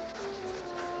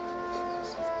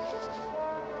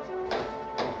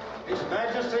 His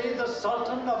Majesty, the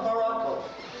Sultan of Morocco.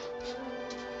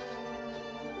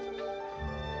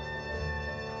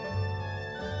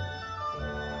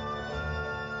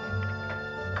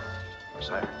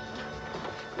 Sire,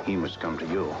 he must come to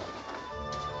you.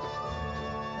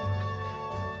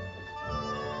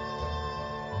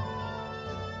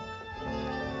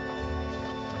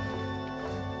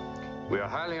 We are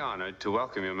highly honored to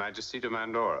welcome Your Majesty to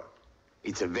Mandora.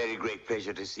 It's a very great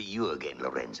pleasure to see you again,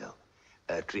 Lorenzo.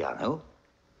 Triano?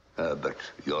 But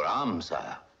your arm,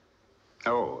 sire.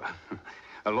 Oh,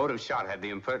 a load of shot had the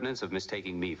impertinence of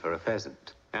mistaking me for a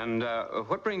pheasant. And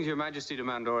what brings Your Majesty to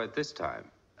Mandora at this time?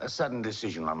 A sudden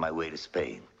decision on my way to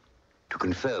Spain. To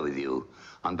confer with you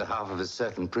on behalf of a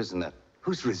certain prisoner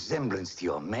whose resemblance to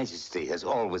Your Majesty has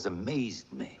always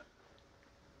amazed me.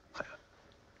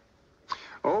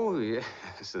 Oh, yes,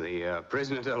 the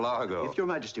prisoner de Largo. If Your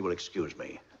Majesty will excuse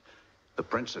me, the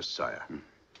princess, sire.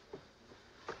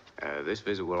 This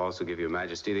visit will also give Your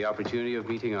Majesty the opportunity of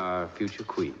meeting our future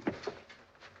queen.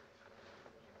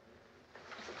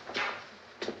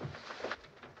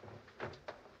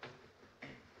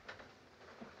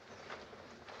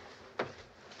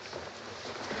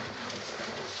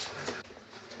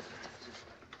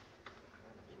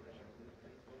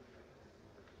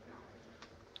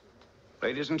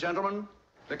 Ladies and gentlemen,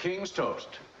 the King's toast.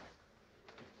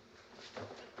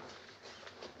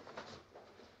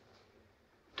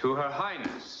 To Her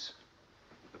Highness,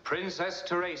 the Princess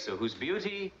Teresa, whose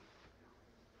beauty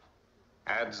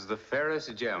adds the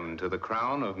fairest gem to the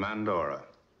crown of Mandora.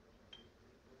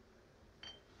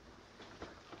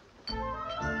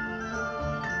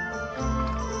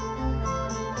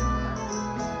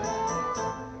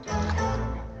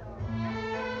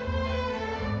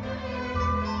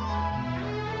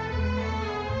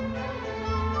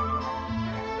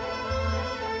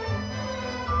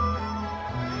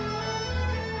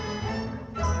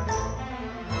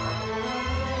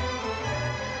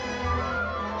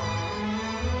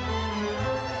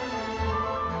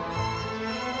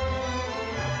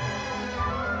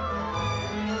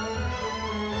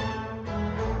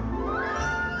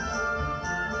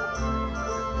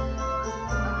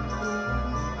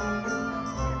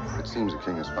 Seems the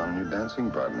king has found a new dancing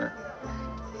partner.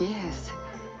 Yes.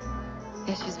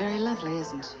 Yes, she's very lovely,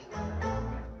 isn't she?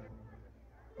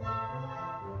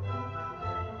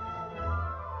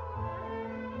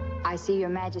 I see Your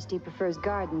Majesty prefers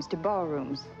gardens to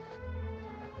ballrooms.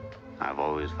 I've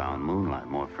always found moonlight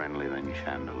more friendly than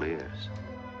chandeliers.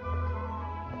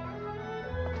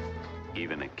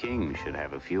 Even a king should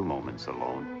have a few moments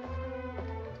alone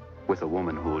with a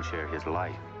woman who will share his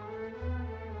life.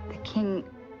 The king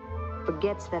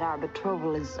forgets that our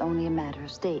betrothal is only a matter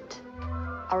of state,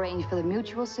 arranged for the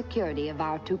mutual security of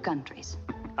our two countries.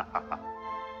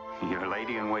 Your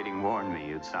lady-in-waiting warned me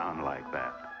you'd sound like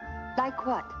that. Like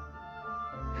what?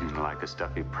 Like a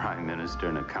stuffy prime minister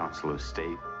in a council of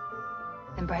state.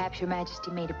 then perhaps Your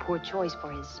Majesty made a poor choice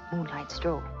for his moonlight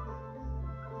stroll.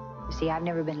 You see, I've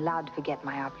never been allowed to forget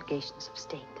my obligations of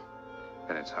state.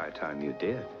 Then it's high time you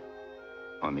did.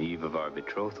 On the eve of our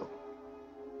betrothal.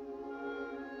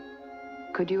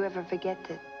 Could you ever forget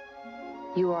that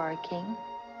you are a king?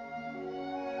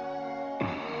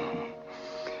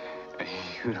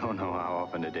 You don't know how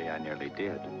often a day I nearly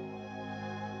did.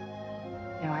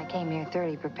 You know, I came here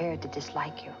thoroughly prepared to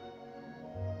dislike you.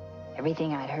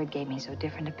 Everything I'd heard gave me so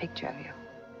different a picture of you.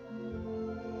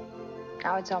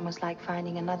 Now it's almost like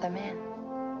finding another man.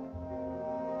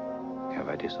 Have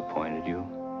I disappointed you?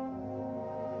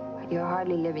 You're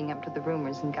hardly living up to the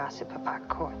rumors and gossip of our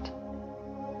court.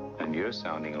 And you're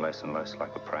sounding less and less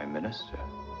like a prime minister.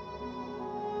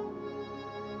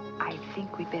 I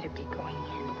think we better be going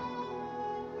in.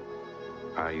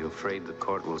 Are you afraid the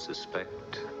court will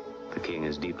suspect the king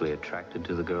is deeply attracted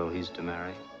to the girl he's to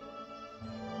marry?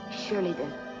 Surely the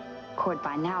court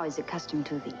by now is accustomed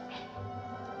to the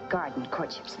garden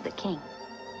courtships of the king.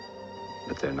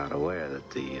 But they're not aware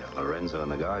that the Lorenzo in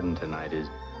the garden tonight is,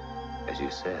 as you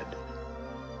said,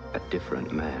 a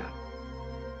different man.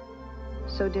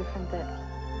 So different that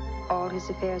all his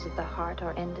affairs of the heart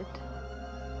are ended?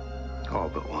 All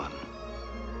but one.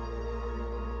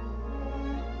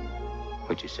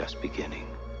 Which is just beginning.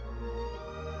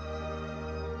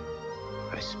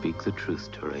 I speak the truth,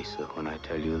 Teresa, when I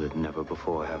tell you that never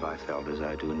before have I felt as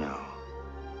I do now.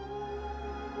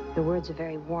 The words are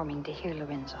very warming to hear,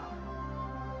 Lorenzo.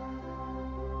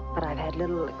 But I've had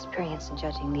little experience in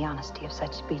judging the honesty of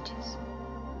such speeches.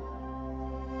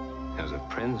 As a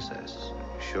princess,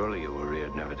 surely you were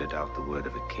reared never to doubt the word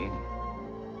of a king.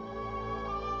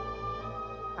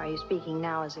 Are you speaking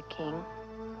now as a king?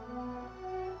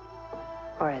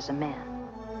 Or as a man?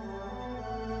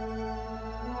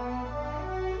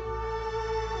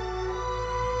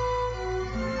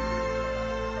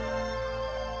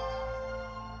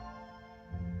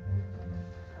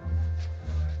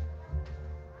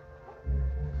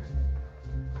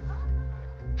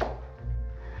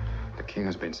 The king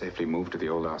has been safely moved to the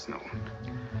old arsenal.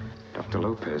 Dr.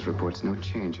 Lopez reports no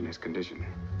change in his condition.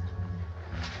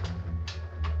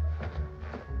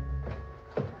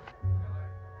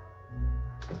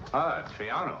 Ah,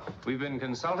 Triano, we've been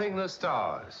consulting the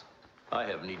stars. I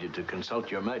have needed to consult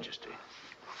Your Majesty.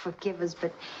 Forgive us,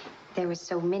 but there were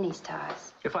so many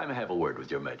stars. If I may have a word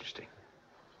with Your Majesty.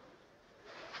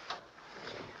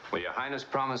 Will Your Highness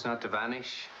promise not to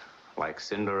vanish, like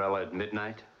Cinderella at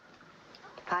midnight?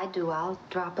 If I do, I'll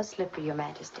drop a slipper, Your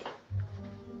Majesty.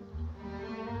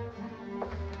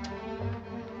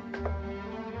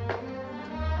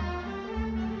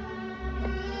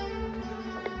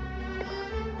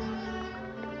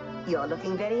 You're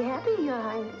looking very happy, Your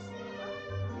Highness.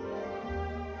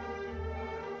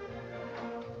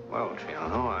 Well,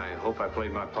 Triano, I hope I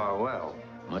played my part well.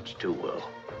 Much too well.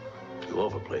 You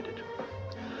overplayed it.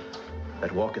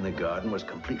 That walk in the garden was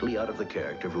completely out of the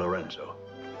character of Lorenzo.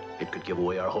 It could give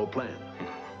away our whole plan.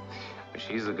 But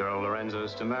she's the girl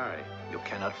Lorenzo's to marry. You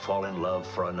cannot fall in love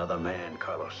for another man,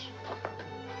 Carlos.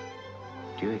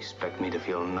 Do you expect me to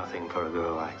feel nothing for a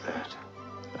girl like that?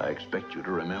 I expect you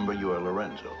to remember you are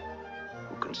Lorenzo,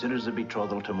 who considers the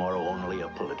betrothal tomorrow only a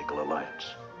political alliance.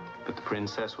 But the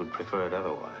princess would prefer it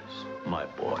otherwise. My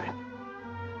boy.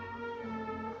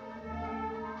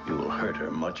 You will hurt her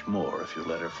much more if you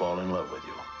let her fall in love with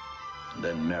you, and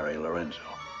then marry Lorenzo.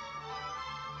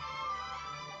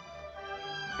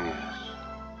 Yes.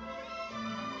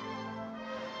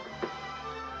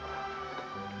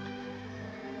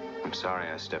 I'm sorry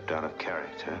I stepped out of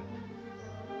character.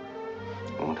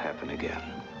 It won't happen again.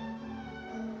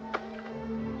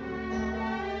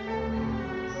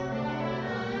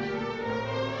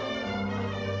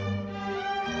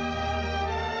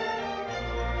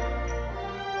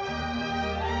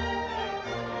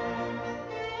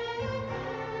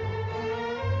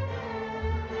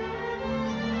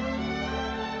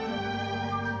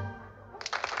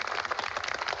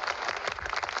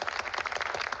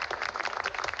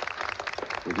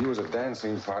 With you as a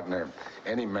dancing partner,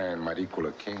 any man might equal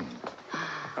a king.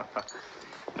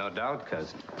 No doubt,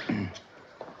 cousin.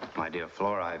 My dear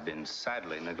Flora, I've been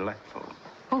sadly neglectful.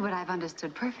 Oh, but I've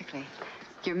understood perfectly.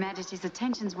 Your Majesty's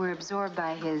attentions were absorbed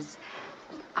by his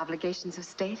obligations of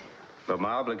state. But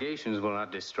my obligations will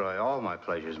not destroy all my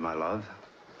pleasures, my love.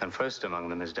 And first among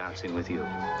them is dancing with you.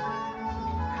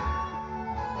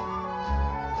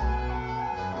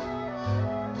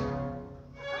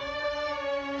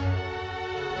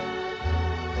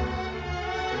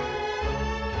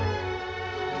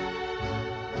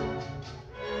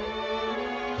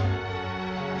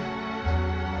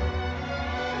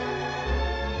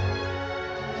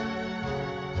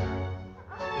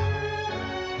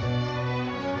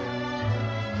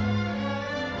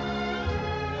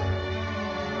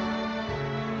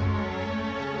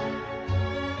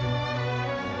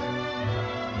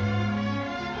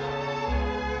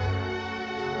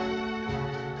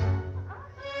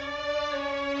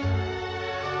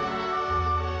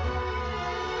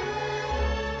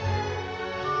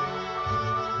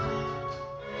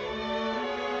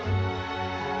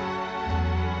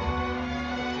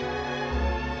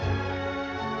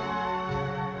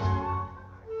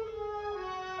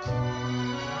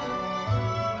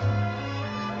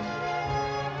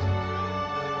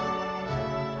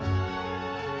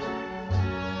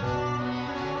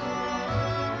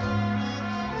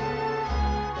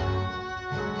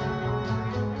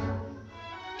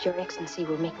 Your Excellency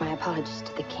will make my apologies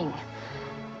to the king.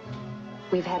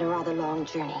 We've had a rather long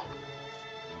journey.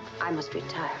 I must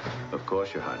retire. Of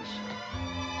course, Your Highness.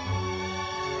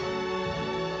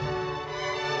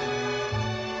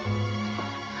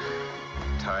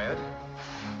 Tired?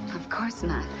 Of course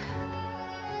not.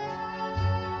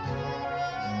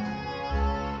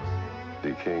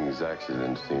 The king's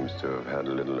accident seems to have had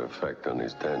a little effect on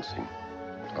his dancing.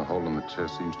 A hole in the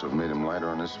chest seems to have made him lighter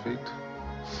on his feet.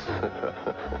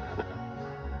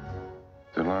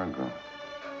 DeLargo.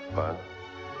 What?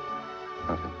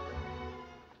 Nothing.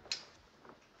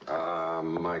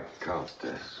 My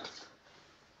countess.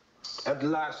 At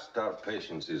last our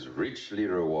patience is richly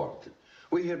rewarded.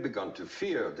 We had begun to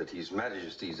fear that His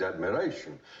Majesty's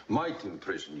admiration might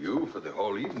imprison you for the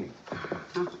whole evening.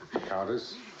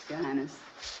 Countess? Your Highness.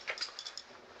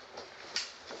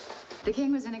 The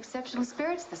king was in exceptional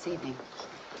spirits this evening.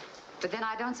 But then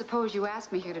I don't suppose you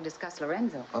asked me here to discuss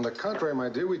Lorenzo. On the contrary, my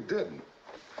dear, we did.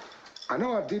 I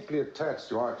know how deeply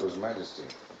attached you are to His Majesty.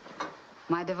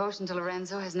 My devotion to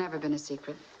Lorenzo has never been a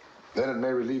secret. Then it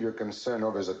may relieve your concern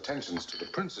over his attentions to the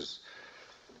princess.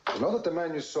 You know that the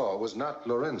man you saw was not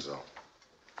Lorenzo.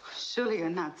 Surely you're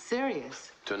not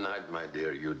serious. Tonight, my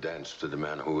dear, you danced to the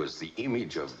man who is the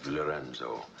image of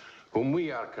Lorenzo, whom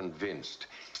we are convinced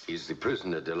is the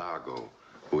prisoner DeLargo,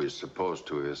 who is supposed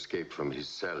to have escaped from his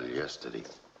cell yesterday.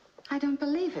 I don't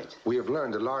believe it. We have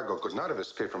learned that Largo could not have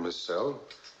escaped from his cell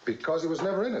because he was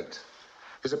never in it.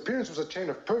 His appearance was a chain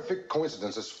of perfect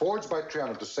coincidences forged by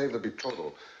Triano to save the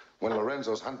betrothal when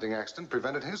Lorenzo's hunting accident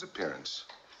prevented his appearance.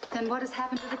 Then what has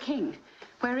happened to the king?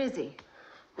 Where is he?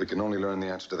 We can only learn the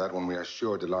answer to that when we are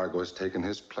sure DeLargo has taken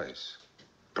his place.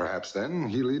 Perhaps then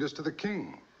he'll lead us to the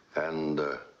king. And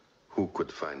who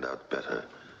could find out better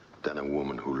than a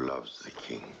woman who loves the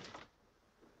king?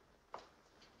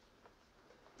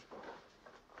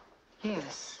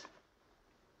 Yes.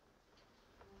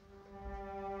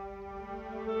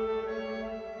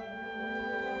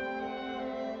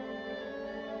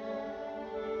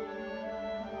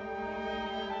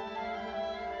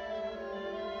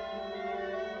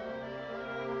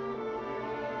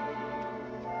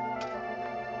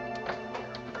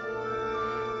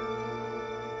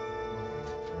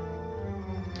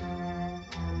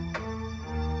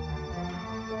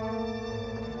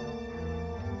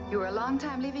 You were a long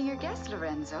time leaving your guest,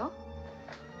 Lorenzo.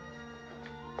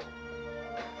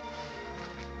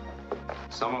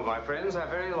 Some of my friends have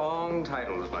very long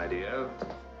titles, my dear,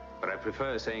 but I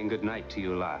prefer saying good night to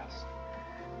you last,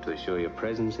 to assure your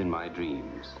presence in my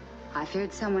dreams. I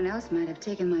feared someone else might have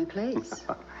taken my place.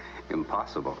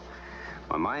 Impossible.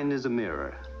 My mind is a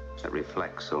mirror that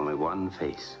reflects only one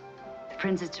face.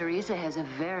 Princess Teresa has a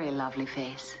very lovely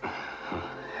face.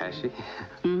 Has she?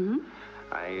 Mm-hmm.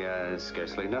 I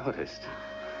scarcely noticed.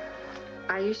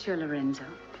 Are you sure, Lorenzo?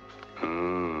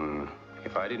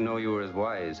 If I didn't know you were as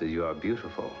wise as you are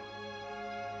beautiful,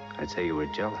 I'd say you were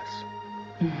jealous.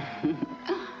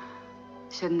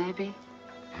 Shouldn't I be?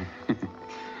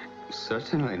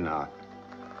 Certainly not.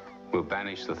 We'll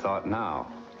banish the thought now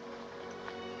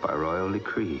by royal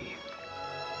decree.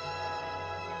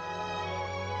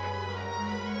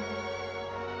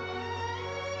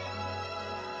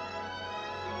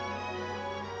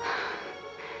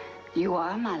 You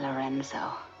are my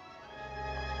Lorenzo.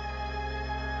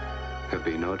 There'll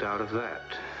be no doubt of that.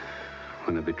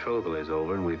 When the betrothal is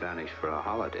over and we vanish for a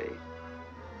holiday.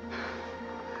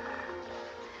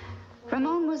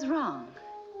 Ramon was wrong.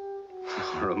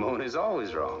 Ramon is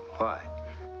always wrong. Why?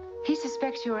 He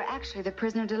suspects you are actually the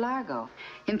prisoner DeLargo,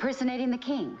 impersonating the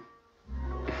king.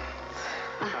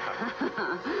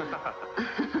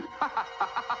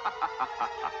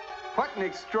 What an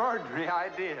extraordinary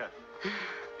idea.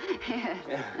 Yes.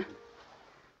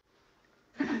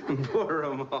 Poor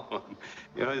Ramon.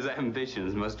 You know, his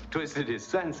ambitions must have twisted his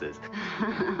senses.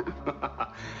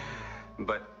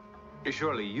 But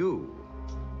surely you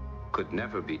could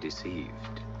never be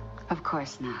deceived. Of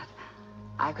course not.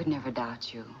 I could never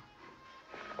doubt you.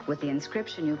 With the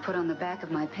inscription you put on the back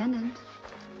of my pendant.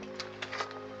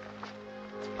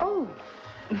 Oh,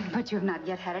 but you've not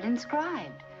yet had it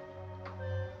inscribed.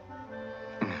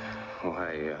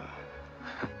 Why,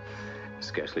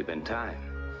 scarcely been time.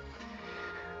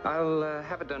 I'll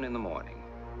have it done in the morning.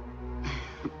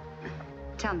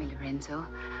 Tell me, Lorenzo,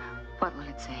 what will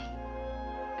it say?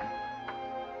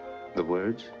 The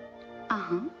words?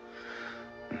 Uh-huh.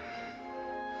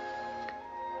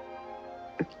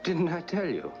 Didn't I tell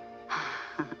you?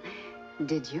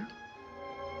 Did you?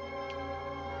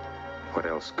 What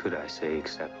else could I say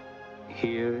except,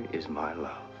 here is my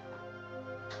love?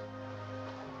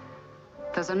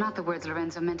 Those are not the words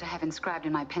Lorenzo meant to have inscribed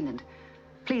in my pendant.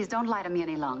 Please, don't lie to me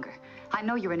any longer. I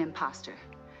know you're an imposter.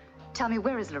 Tell me,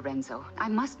 where is Lorenzo? I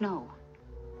must know.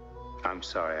 I'm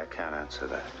sorry, I can't answer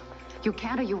that. You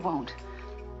can't or you won't.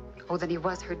 Oh, then he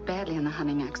was hurt badly in the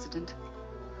hunting accident.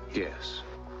 Yes.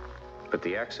 But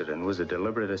the accident was a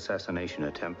deliberate assassination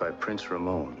attempt by Prince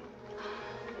Ramon.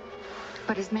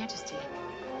 But His Majesty,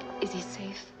 is he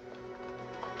safe?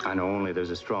 I know only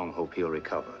there's a strong hope he'll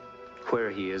recover. Where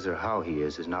he is or how he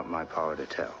is not my power to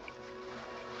tell.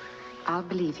 I'll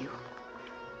believe you.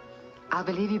 I'll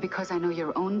believe you because I know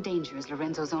your own danger is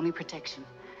Lorenzo's only protection.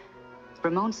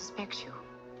 Ramon suspects you.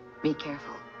 Be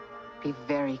careful. Be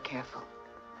very careful.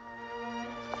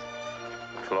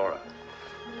 Flora.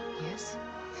 Yes?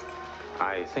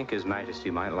 I think His Majesty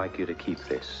might like you to keep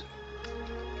this.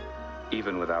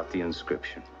 Even without the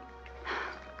inscription.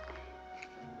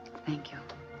 Thank you.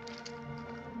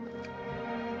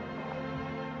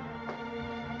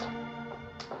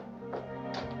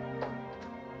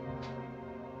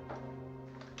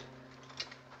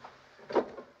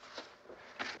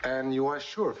 And you are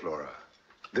sure, Flora,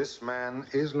 this man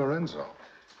is Lorenzo?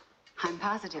 I'm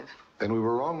positive. Then we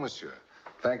were wrong, monsieur.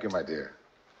 Thank you, my dear.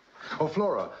 Oh,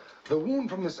 Flora, the wound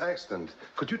from this accident,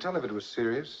 could you tell if it was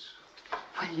serious?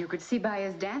 Well, you could see by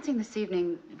his dancing this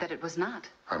evening that it was not.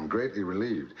 I'm greatly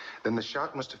relieved. Then the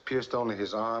shot must have pierced only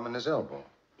his arm and his elbow.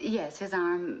 Yes, his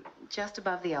arm just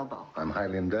above the elbow. I'm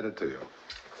highly indebted to you.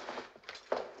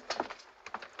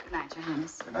 Good night, Your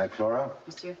Highness. Good night, Flora.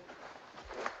 Monsieur.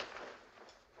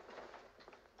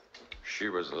 She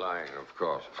was lying, of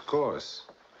course. Of course.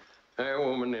 A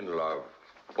woman in love.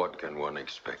 What can one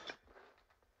expect?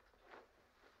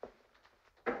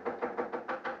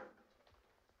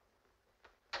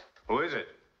 Who is it?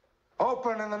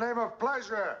 Open in the name of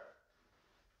pleasure.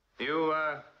 You,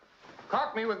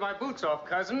 caught me with my boots off,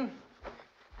 cousin.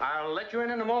 I'll let you in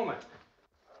a moment.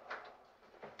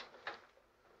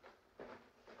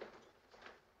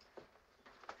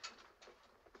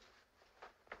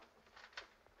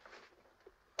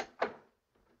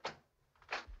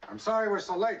 I'm sorry we're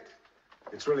so late.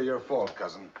 It's really your fault,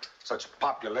 cousin. Such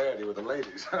popularity with the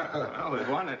ladies. Well, with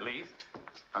one at least.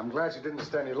 I'm glad you didn't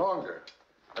stay any longer.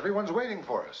 Everyone's waiting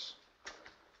for us.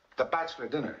 The bachelor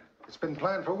dinner. It's been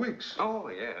planned for weeks. Oh,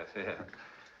 yes, yes.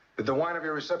 Did the wine of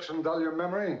your reception dull your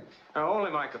memory?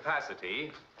 Only my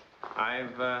capacity.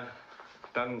 I've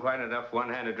done quite enough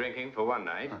one-handed drinking for one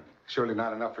night. Surely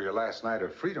not enough for your last night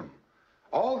of freedom.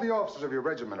 All the officers of your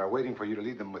regiment are waiting for you to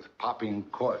lead them with popping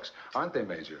corks. Aren't they,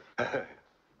 Major?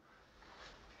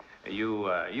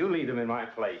 You lead them in my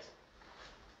place.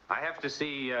 I have to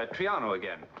see Triano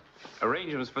again.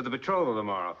 Arrangements for the betrothal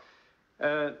tomorrow.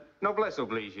 Noblesse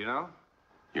oblige, you know.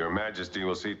 Your Majesty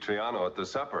will see Triano at the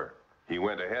supper. He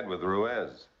went ahead with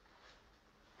Ruiz.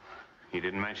 He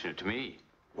didn't mention it to me.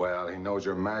 Well, he knows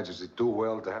your Majesty too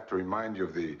well to have to remind you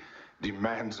of the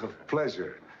demands of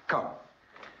pleasure. Come.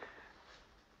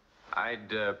 I'd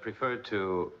prefer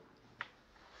to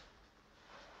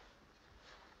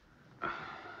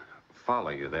follow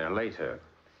you there later.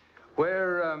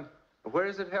 Where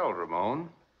is it held, Ramon?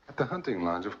 At the hunting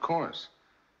lodge, of course.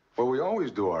 Where we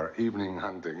always do our evening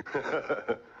hunting.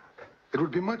 It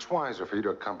would be much wiser for you to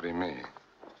accompany me.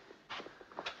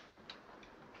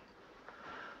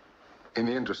 In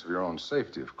the interest of your own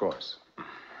safety, of course.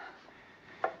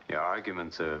 Your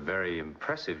arguments are very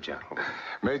impressive, gentlemen.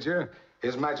 Major,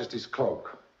 His Majesty's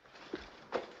cloak.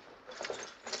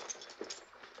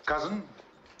 Cousin?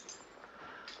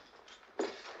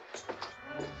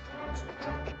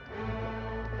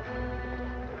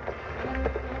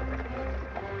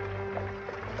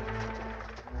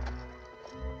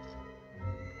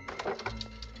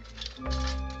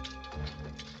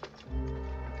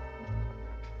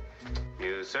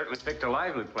 You certainly picked a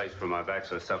lively place for my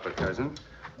bachelor supper, cousin.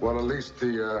 Well, at least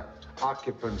the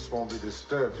occupants won't be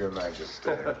disturbed, Your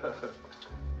Majesty.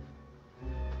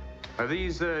 Are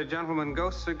these gentlemen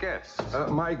ghosts or guests?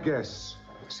 My guess.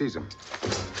 Seize them.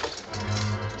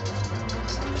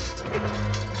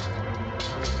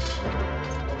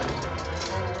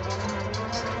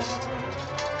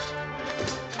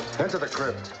 Enter the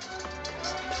crypt.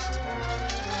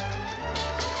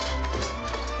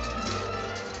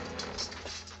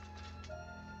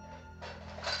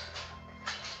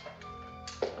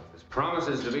 This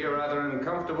promises to be a rather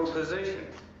uncomfortable position.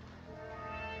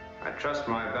 I trust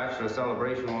my bachelor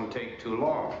celebration won't take too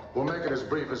long. We'll make it as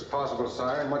brief as possible,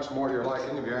 sire, and much more to your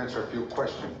liking if you answer a few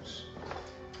questions.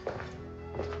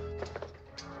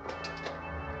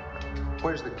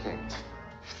 Where's the king?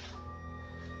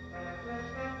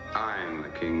 I'm the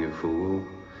king, you fool.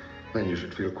 Then you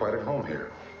should feel quite at home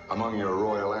here, among your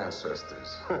royal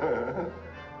ancestors.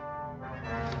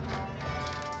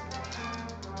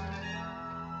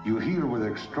 You heal with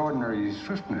extraordinary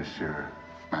swiftness, Your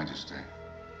Majesty.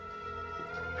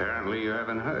 Apparently you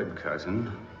haven't heard,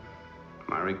 cousin.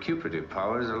 My recuperative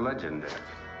powers are legendary.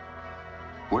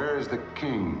 Where is the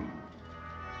king?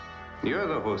 You're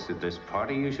the host of this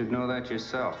party. You should know that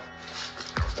yourself.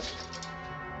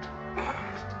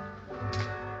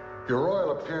 Your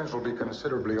royal appearance will be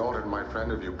considerably altered, my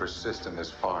friend, if you persist in this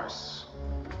farce.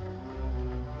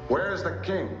 Where is the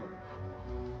king?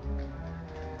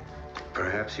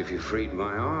 Perhaps if you freed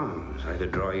my arms, I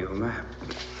could draw you a map.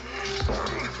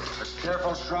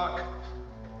 Careful, Schrock.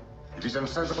 If he's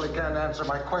insensible, he can't answer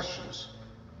my questions.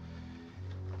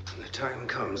 When the time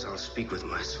comes, I'll speak with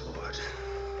my sword.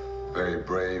 Very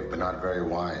brave, but not very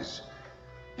wise.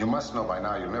 You must know by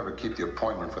now you'll never keep the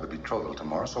appointment for the betrothal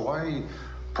tomorrow, so why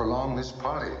prolong this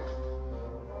party?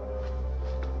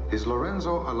 Is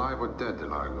Lorenzo alive or dead, De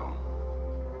Largo?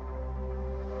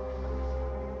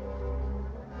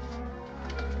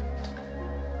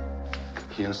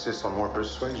 He insists on more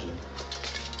persuasion.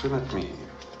 Permit me,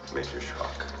 Major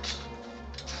Schrock.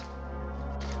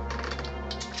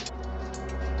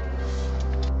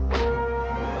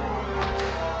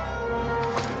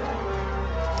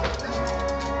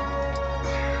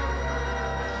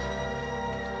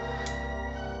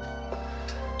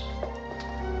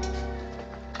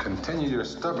 Continue your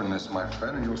stubbornness, my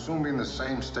friend, and you'll soon be in the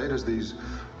same state as these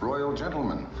royal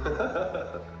gentlemen.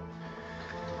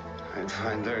 I'd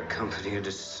find their company a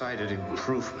decided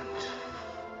improvement.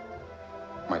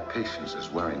 My patience is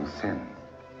wearing thin.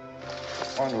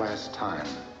 One last time.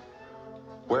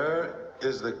 Where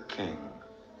is the king?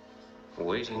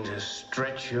 Waiting to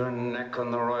stretch your neck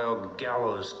on the royal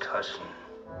gallows, cousin.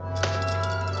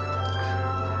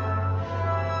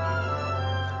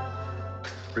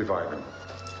 Revive him.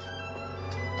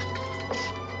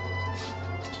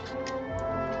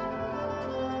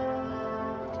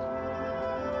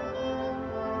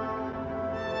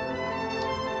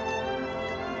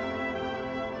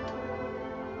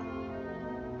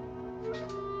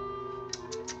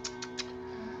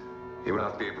 He will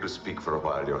not be able to speak for a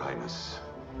while, Your Highness.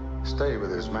 Stay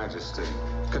with His Majesty.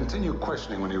 Continue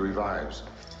questioning when he revives.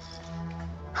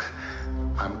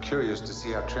 I'm curious to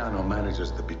see how Triano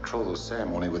manages the betrothal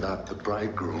ceremony without the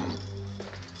bridegroom.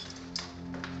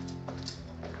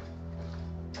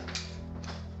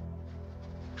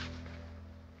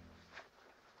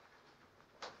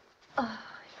 Oh,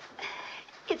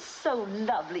 it's so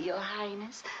lovely, Your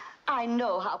Highness. I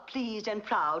know how pleased and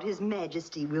proud His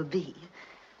Majesty will be.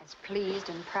 As pleased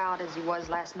and proud as he was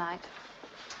last night.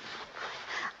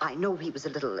 I know he was a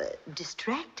little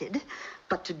distracted,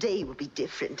 but today will be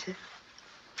different.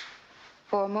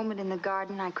 For a moment in the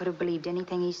garden, I could have believed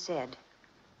anything he said.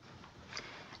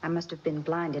 I must have been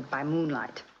blinded by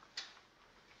moonlight.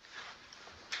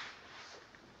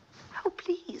 Oh,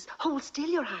 please, hold still,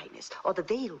 Your Highness, or the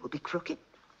veil will be crooked.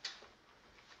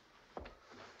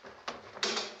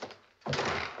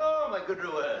 Oh, my good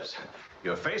Ruiz.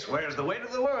 Your face wears the weight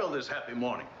of the world this happy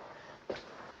morning.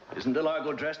 Isn't De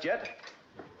Largo dressed yet?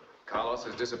 Carlos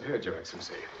has disappeared, Your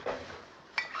Excellency.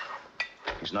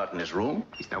 He's not in his room?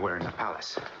 He's nowhere in the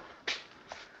palace.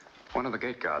 One of the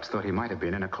gate guards thought he might have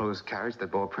been in a closed carriage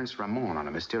that bore Prince Ramon on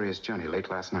a mysterious journey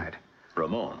late last night.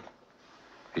 Ramon?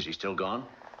 Is he still gone?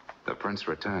 The prince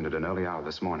returned at an early hour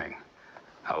this morning.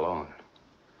 Alone.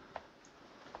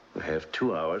 We have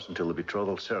 2 hours until the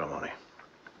betrothal ceremony.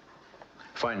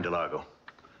 Fine, De Largo.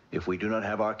 If we do not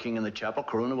have our king in the chapel,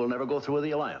 Corona will never go through with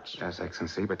the alliance. Yes,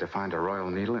 Excellency, but to find a royal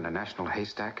needle in a national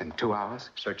haystack in 2 hours?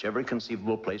 Search every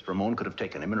conceivable place Ramon could have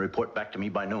taken him and report back to me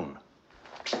by noon.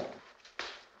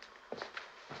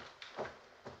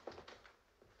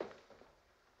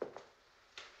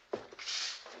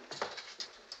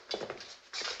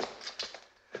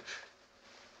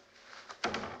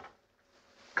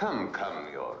 Come,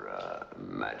 Your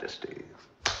Majesty.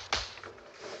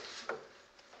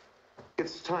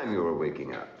 It's time you were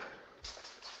waking up.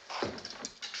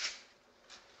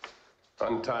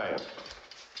 Untie him.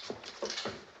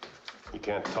 He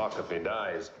can't talk if he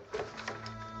dies.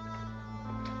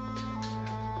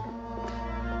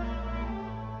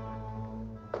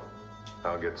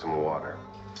 I'll get some water.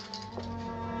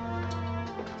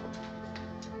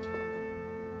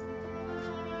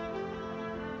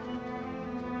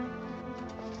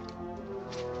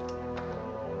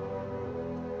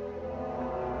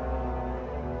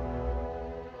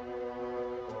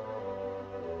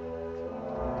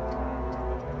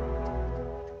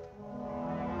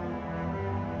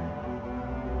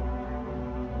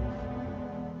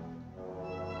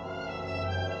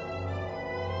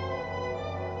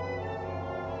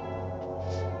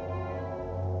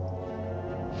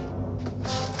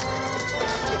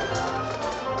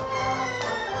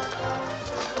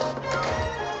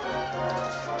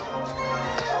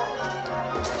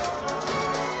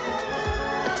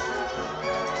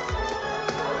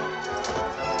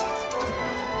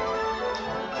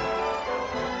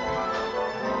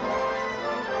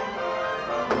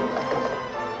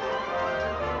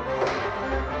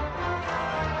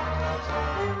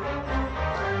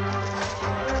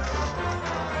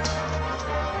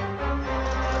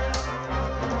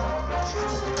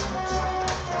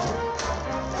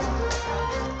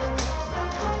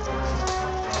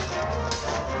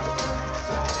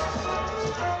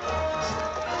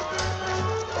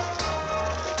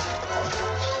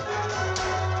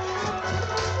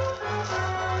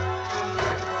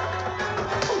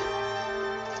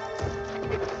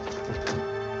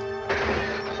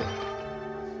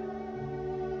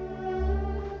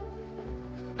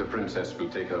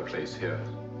 take her place here,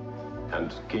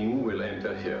 and King will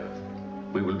enter here.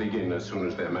 We will begin as soon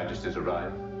as their Majesties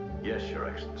arrive. Yes, Your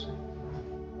Excellency.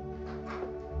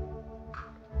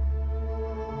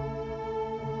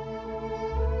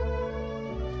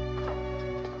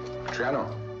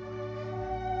 Triano.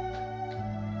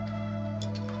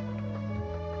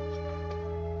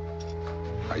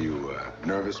 Are you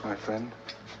nervous, my friend?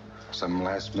 Some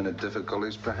last-minute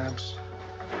difficulties, perhaps?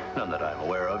 None that I'm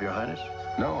aware of, Your Highness.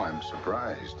 No, I'm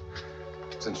surprised.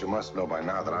 Since you must know by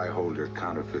now that I hold your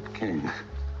counterfeit king.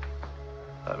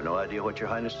 I have no idea what Your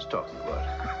Highness is talking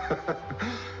about.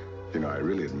 You know, I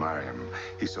really admire him.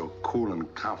 He's so cool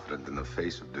and confident in the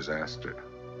face of disaster.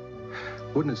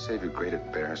 Wouldn't it save you great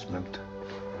embarrassment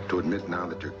to admit now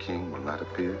that your king will not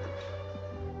appear?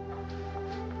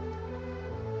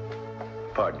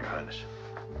 Pardon, Your Highness.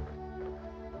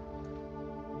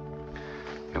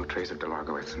 No trace of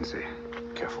DeLargo, Excellency.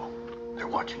 Careful. They're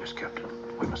watching us, Captain.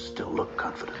 We must still look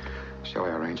confident. Shall I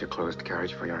arrange a closed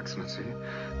carriage for Your Excellency?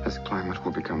 This climate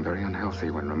will become very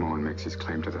unhealthy when Ramon makes his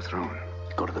claim to the throne.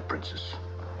 Go to the princess.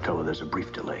 Tell her there's a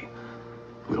brief delay.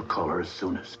 We'll call her as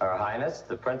soon as... Her Highness,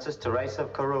 the Princess Teresa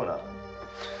of Coruna.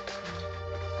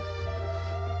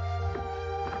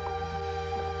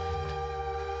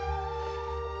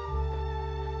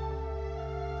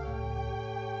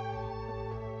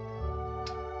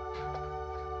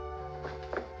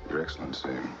 Your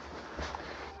Excellency,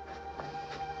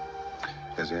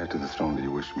 as heir to the throne, do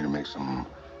you wish me to make some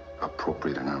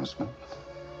appropriate announcement?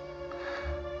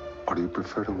 Or do you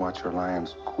prefer to watch your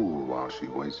lion's cool while she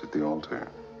waits at the altar?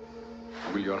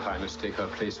 Will Your Highness take her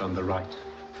place on the right?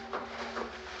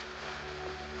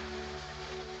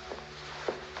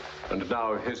 And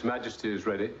now His Majesty is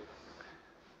ready.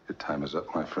 Your time is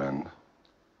up, my friend.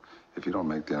 If you don't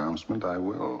make the announcement, I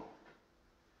will.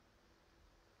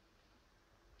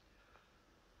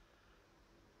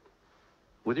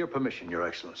 With your permission, Your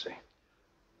Excellency.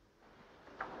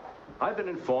 I've been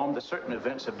informed that certain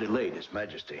events have delayed His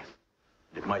Majesty.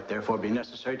 It might therefore be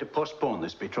necessary to postpone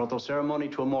this betrothal ceremony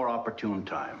to a more opportune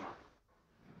time.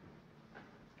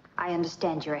 I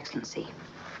understand, Your Excellency.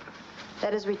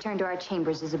 Let us return to our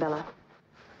chambers, Isabella.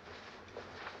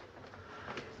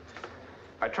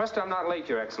 I trust I'm not late,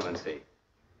 Your Excellency.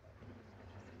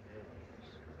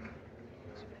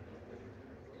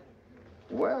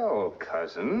 Well,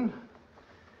 cousin,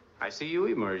 I see you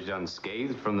emerged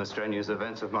unscathed from the strenuous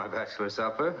events of my bachelor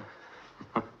supper.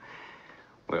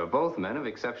 We're both men of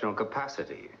exceptional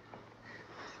capacity.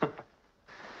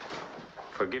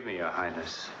 Forgive me, Your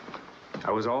Highness.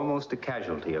 I was almost a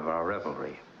casualty of our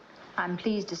revelry. I'm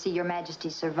pleased to see Your Majesty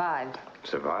survived.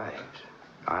 Survived?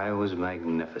 I was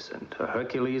magnificent. A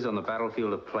Hercules on the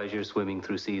battlefield of pleasure, swimming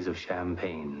through seas of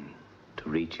champagne to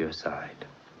reach your side.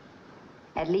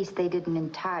 At least they didn't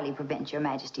entirely prevent Your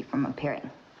Majesty from appearing.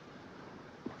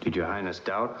 Did Your Highness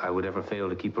doubt I would ever fail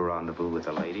to keep a rendezvous with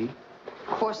a lady?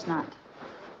 Of course not.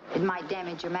 It might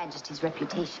damage Your Majesty's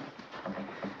reputation.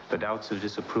 The doubts of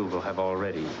disapproval have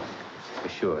already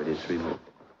assured its removal.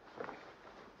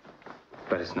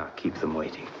 Let us not keep them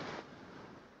waiting.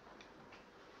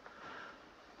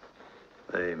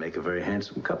 They make a very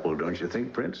handsome couple, don't you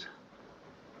think, Prince?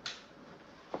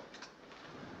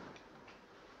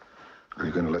 Are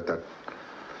you going to let that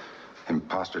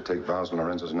imposter take vows in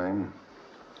Lorenzo's name?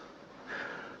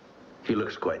 He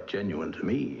looks quite genuine to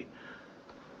me.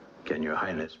 Can Your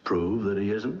Highness prove that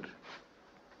he isn't?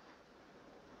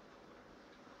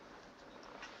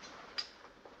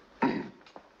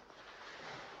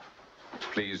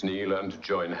 Please kneel and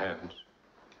join hands.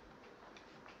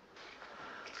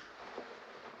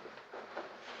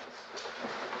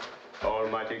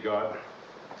 Almighty God,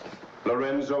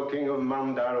 Lorenzo, King of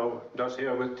Mandaro, does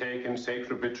herewith take in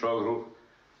sacred betrothal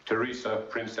Teresa,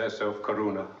 Princess of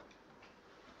Coruna.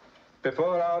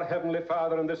 Before our Heavenly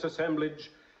Father in this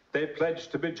assemblage, they pledge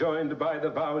to be joined by the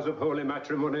vows of holy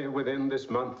matrimony within this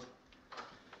month.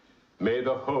 May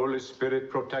the Holy Spirit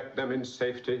protect them in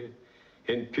safety,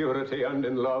 in purity and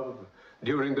in love,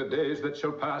 during the days that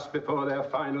shall pass before their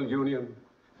final union,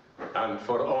 and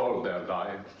for all their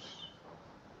lives.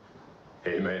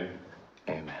 Amen.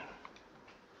 Amen.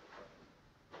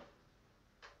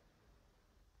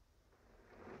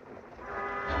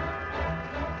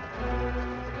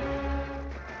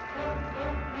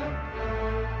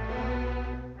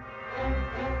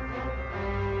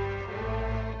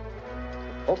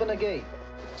 Open the gate.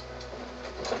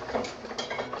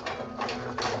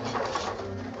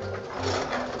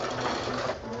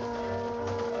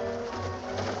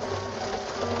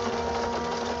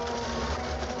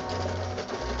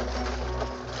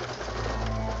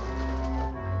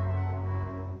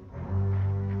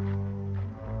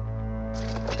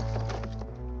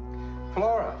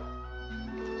 Flora.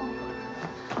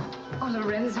 Oh,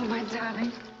 Lorenzo, my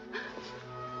darling.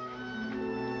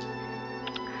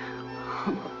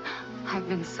 Oh, I've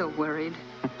been so worried.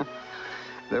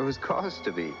 There was cause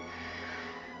to be.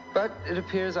 But it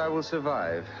appears I will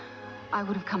survive. I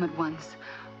would have come at once,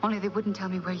 only they wouldn't tell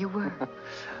me where you were.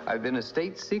 I've been a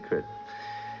state secret.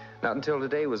 Not until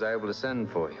today was I able to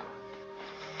send for you.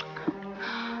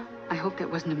 I hope that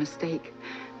wasn't a mistake.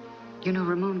 You know,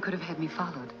 Ramon could have had me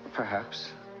followed.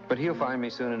 Perhaps. But he'll find me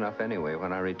soon enough anyway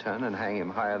when I return and hang him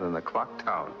higher than the clock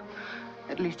tower.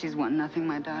 At least he's won nothing,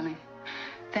 my darling.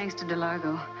 Thanks to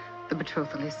DeLargo, the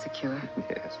betrothal is secure.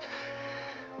 Yes.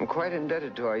 I'm quite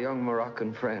indebted to our young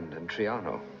Moroccan friend and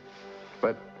Triano.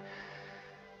 But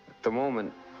at the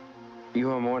moment,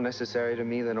 you are more necessary to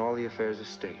me than all the affairs of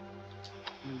state.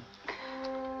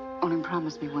 Only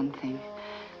promise me one thing.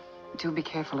 Do be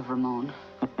careful of Ramon.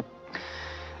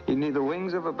 You need the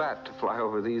wings of a bat to fly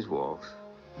over these walls.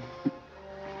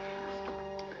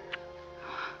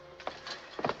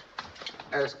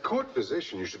 As court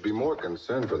physician, you should be more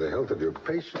concerned for the health of your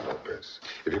patient, Lopez.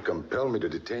 If you compel me to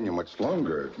detain you much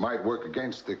longer, it might work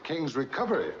against the king's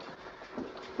recovery.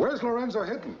 Where's Lorenzo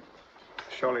hidden?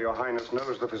 Surely your highness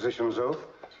knows the physician's oath.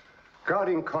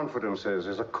 Guarding confidences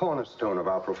is a cornerstone of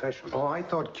our profession. Oh, I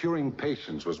thought curing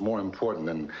patients was more important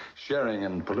than sharing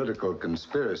in political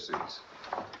conspiracies.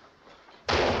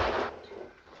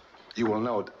 You will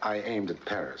note I aimed at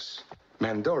Paris.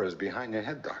 Mandora's behind your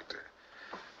head, Doctor.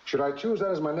 Should I choose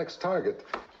that as my next target,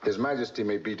 His Majesty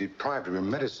may be deprived of your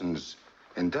medicines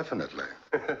indefinitely.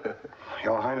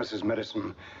 Your highness's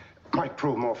medicine might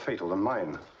prove more fatal than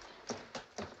mine.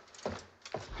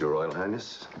 Your Royal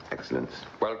Highness, Excellence.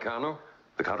 Well, Colonel?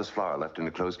 The Countess Flower left in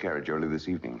a closed carriage early this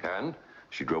evening. And?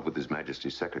 She drove with His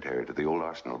Majesty's secretary to the old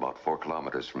arsenal about 4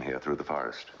 kilometers from here through the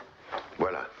forest.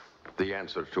 Voila. The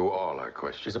answer to all our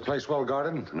questions. Is the place well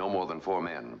guarded? No more than 4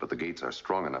 men, but the gates are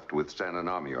strong enough to withstand an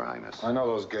army, Your Highness. I know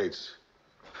those gates.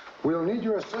 We'll need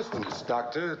your assistance,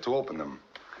 Doctor, to open them.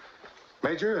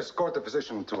 Major, escort the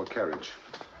physician to a carriage.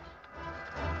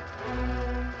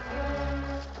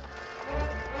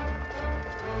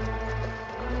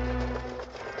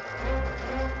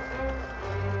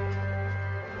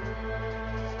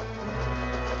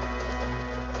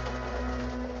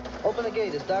 Open the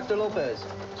gate. It's Dr. Lopez.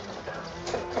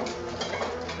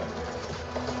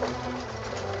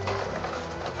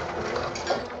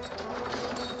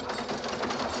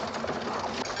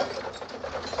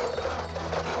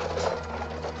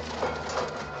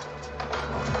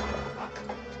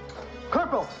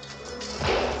 Corporal!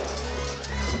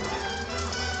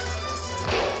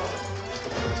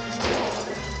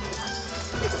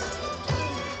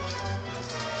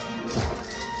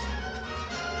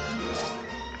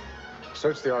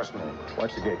 Search the arsenal.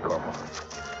 Watch the gate, Corporal.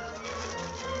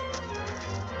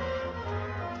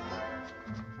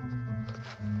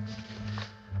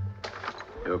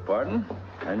 Your pardon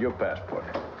and your passport.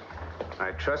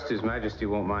 I trust His Majesty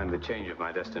won't mind the change of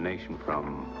my destination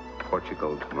from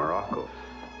Portugal to Morocco.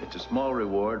 It's a small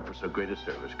reward for so great a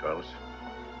service, Carlos.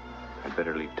 I'd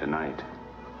better leave tonight.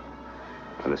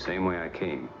 Or the same way I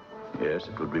came. Yes,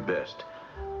 it would be best.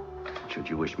 Should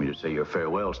you wish me to say your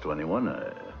farewells to anyone,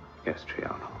 Yes,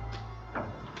 Triano.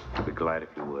 I'd be glad if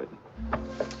you would.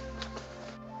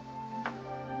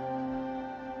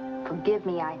 Forgive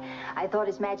me, I thought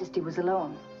His Majesty was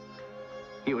alone.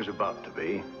 He was about to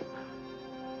be.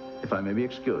 If I may be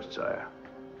excused, sire.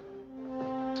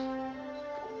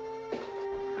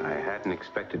 I hadn't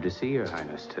expected to see Your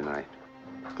Highness tonight.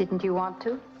 Didn't you want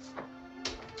to?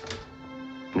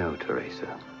 No,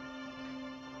 Teresa.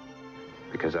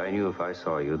 Because I knew if I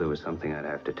saw you, there was something I'd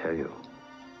have to tell you.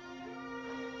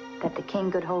 That the king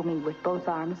could hold me with both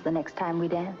arms the next time we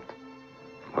danced?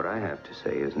 What I have to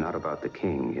say is not about the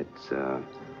king. It's,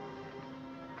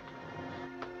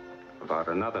 about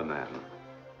another man.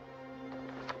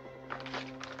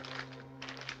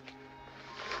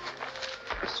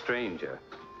 A stranger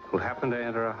who happened to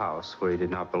enter a house where he did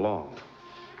not belong.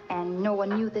 And no one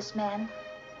knew this man?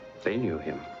 They knew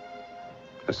him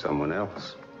as someone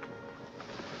else.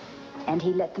 And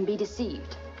he let them be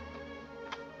deceived?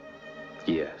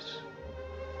 Yes.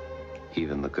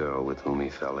 Even the girl with whom he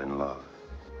fell in love.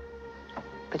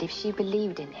 But if she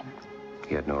believed in him?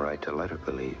 He had no right to let her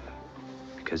believe.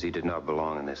 Because he did not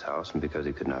belong in this house and because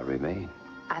he could not remain.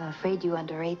 I'm afraid you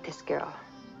underrate this girl.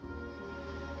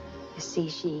 You see,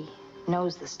 she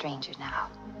knows the stranger now.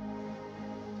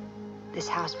 This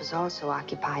house was also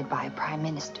occupied by a prime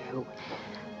minister who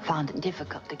found it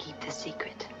difficult to keep the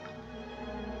secret.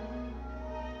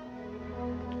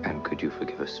 And could you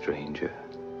forgive a stranger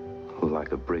who,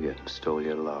 like a brigand, stole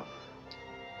your love?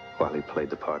 while he played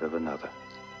the part of another.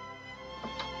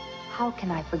 How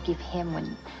can I forgive him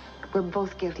when we're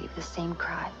both guilty of the same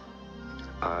crime?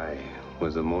 I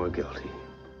was the more guilty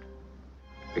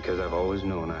because I've always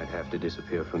known I'd have to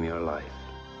disappear from your life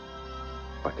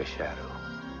like a shadow,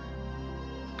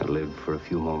 to live for a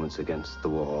few moments against the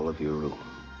wall of your room.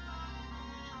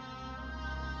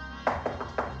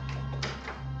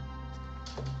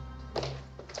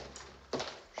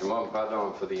 Je m'en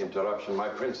pardon for the interruption, my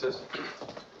princess.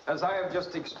 As I have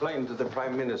just explained to the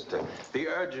Prime Minister, the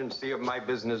urgency of my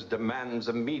business demands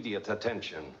immediate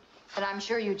attention. And I'm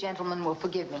sure you gentlemen will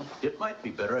forgive me. It might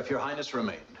be better if Your Highness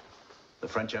remained. The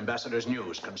French ambassador's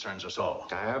news concerns us all.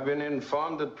 I have been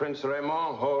informed that Prince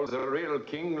Raymond holds the real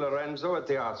King Lorenzo at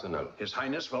the arsenal. His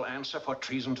Highness will answer for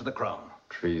treason to the crown.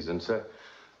 Treason, sir?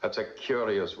 That's a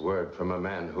curious word from a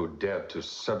man who dared to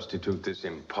substitute this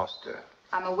impostor.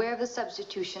 I'm aware of the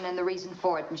substitution and the reason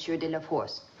for it, Monsieur de la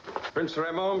Force. Prince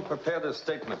Raymond prepared a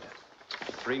statement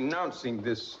renouncing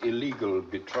this illegal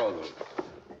betrothal.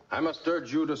 I must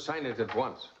urge you to sign it at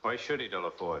once. Why should he, de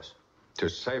la Force? To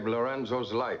save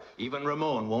Lorenzo's life. Even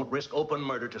Ramon won't risk open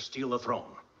murder to steal the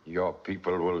throne. Your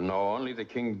people will know only the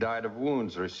king died of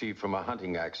wounds received from a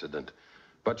hunting accident.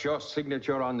 But your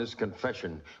signature on this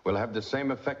confession will have the same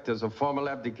effect as a formal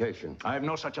abdication. I have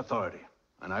no such authority,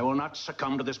 and I will not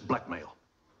succumb to this blackmail.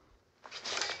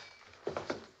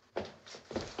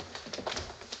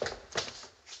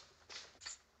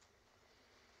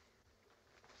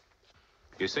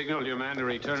 You signaled your man to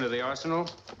return to the arsenal?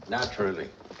 Naturally.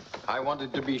 I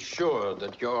wanted to be sure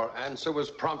that your answer was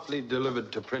promptly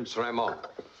delivered to Prince Raymond.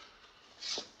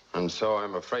 And so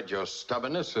I'm afraid your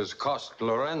stubbornness has cost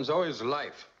Lorenzo his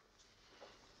life.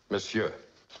 Monsieur.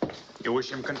 You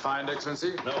wish him confined,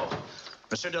 Excellency? No.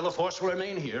 Monsieur de la Force will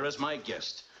remain here as my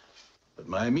guest. But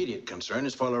my immediate concern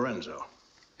is for Lorenzo.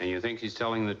 And you think he's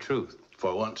telling the truth?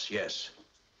 For once, yes.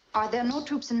 Are there no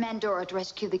troops in Mandora to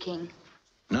rescue the king?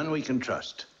 None we can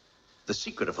trust. The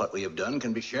secret of what we have done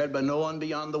can be shared by no one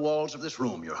beyond the walls of this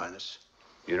room, Your Highness.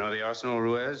 You know the arsenal,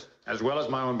 Ruiz? As well as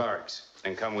my own barracks.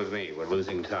 Then come with me. We're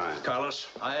losing time. Carlos,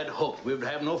 I had hoped we would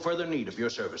have no further need of your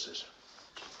services.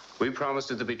 We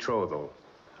promised at the betrothal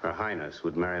Her Highness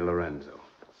would marry Lorenzo.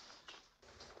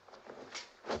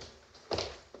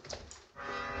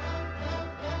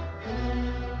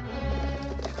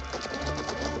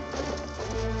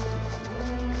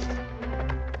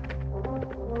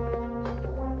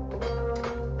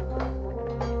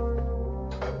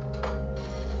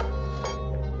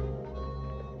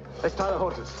 Let's tie the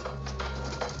horses.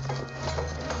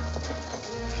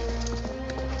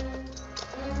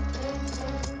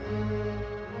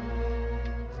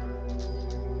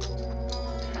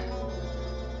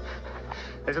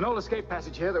 There's an old escape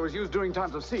passage here that was used during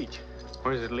times of siege.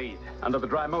 Where does it lead? Under the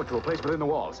dry moat to a place within the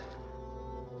walls.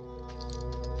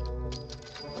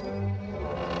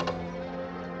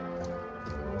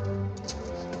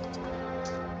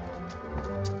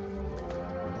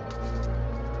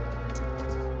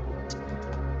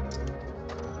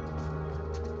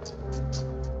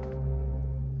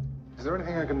 Is there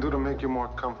anything I can do to make you more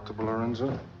comfortable,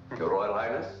 Lorenzo? Your Royal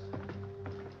Highness,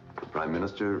 the Prime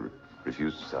Minister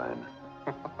refused to sign.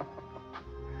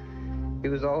 He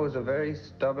was always a very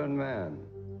stubborn man.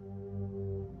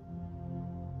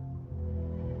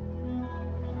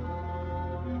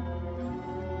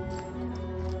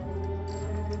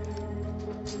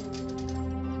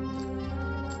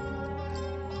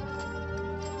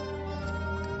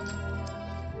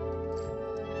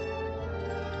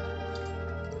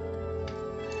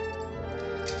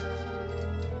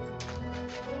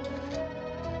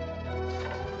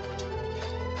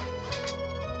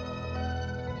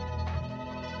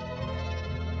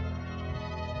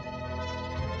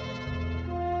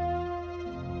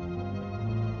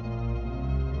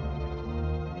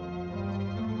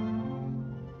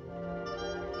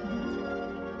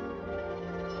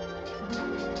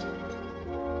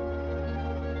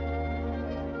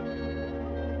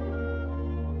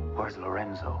 Where's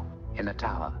Lorenzo? In the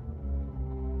tower.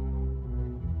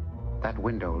 That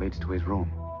window leads to his room.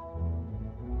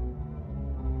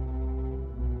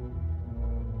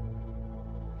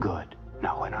 Good.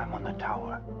 Now when I'm on the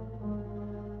tower,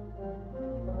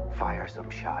 fire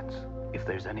some shots. If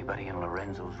there's anybody in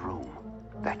Lorenzo's room,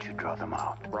 that should draw them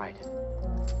out. Right.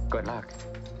 Good luck.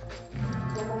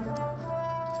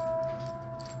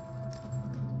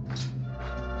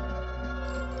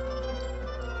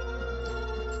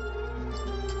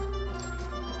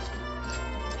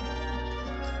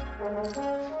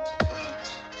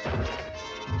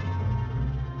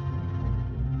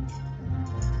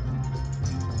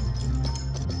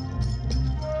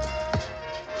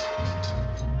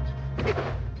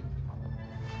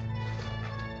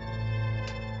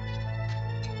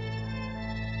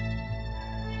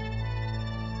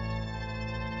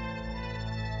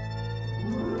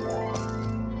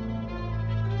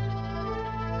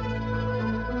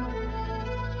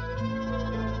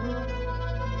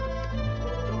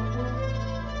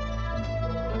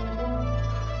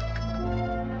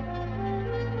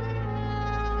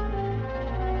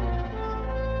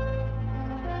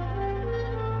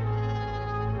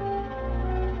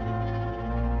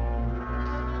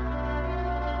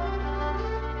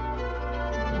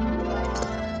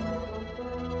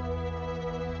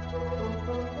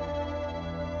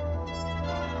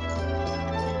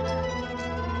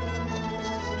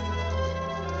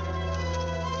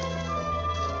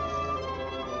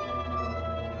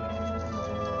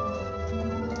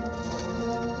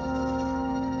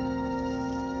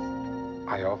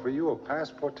 I offer you a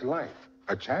passport to life,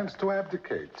 a chance to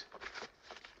abdicate.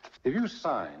 If you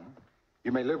sign,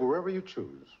 you may live wherever you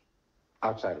choose.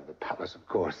 Outside of the palace, of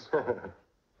course.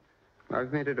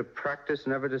 I've made it a practice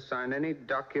never to sign any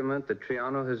document that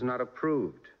Triano has not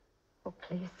approved. Oh,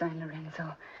 please sign,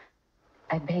 Lorenzo.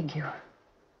 I beg you.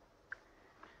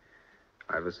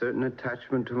 I have a certain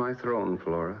attachment to my throne,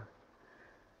 Flora.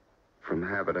 From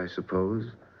habit, I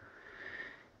suppose.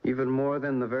 Even more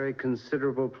than the very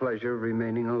considerable pleasure of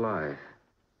remaining alive.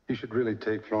 You should really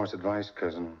take Flora's advice,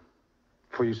 cousin.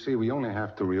 For you see, we only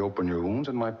have to reopen your wounds,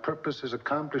 and my purpose is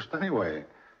accomplished anyway.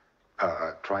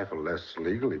 A trifle less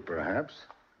legally, perhaps.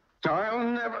 I'll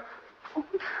never...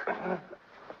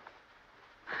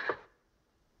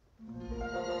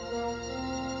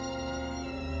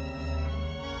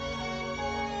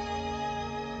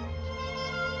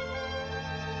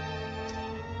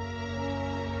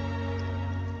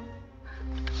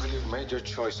 Well, you've made your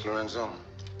choice, Lorenzo.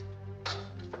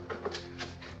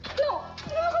 No,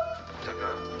 no.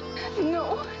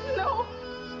 No, no.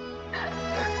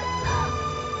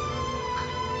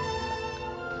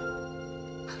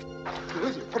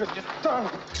 What have you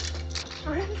done?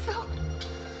 Lorenzo.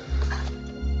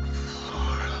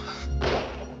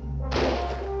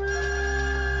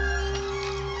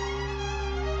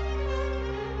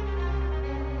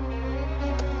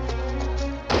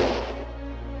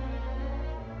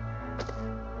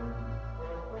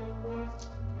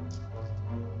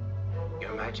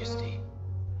 Your Majesty.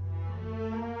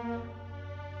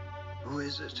 Who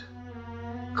is it?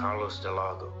 Carlos del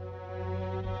Lago.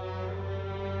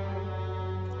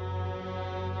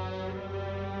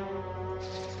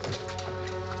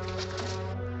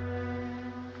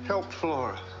 Help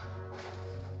Flora.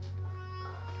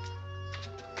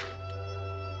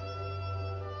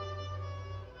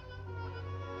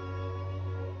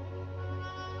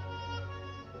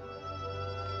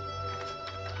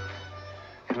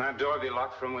 Can that door be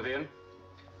locked from within?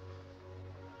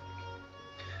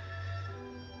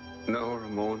 No,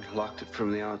 Ramon locked it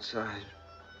from the outside.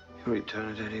 He'll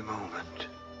return at any moment.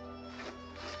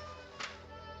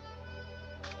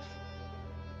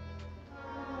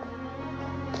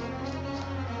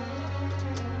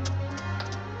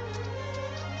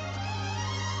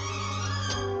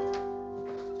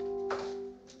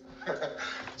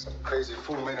 Some crazy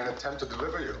fool made an attempt to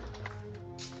deliver you.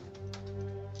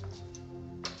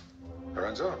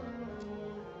 Lorenzo?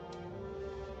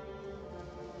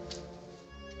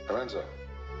 Lorenzo?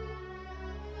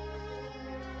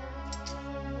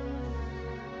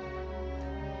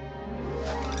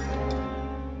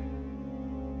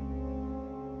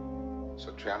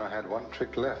 So Triano had one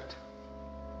trick left.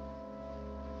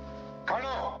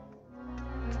 Carlo!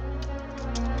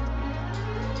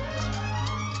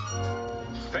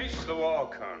 Face the wall,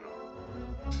 Colonel.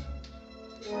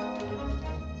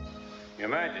 Your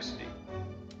Majesty.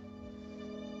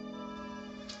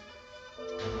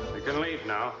 We can leave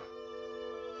now.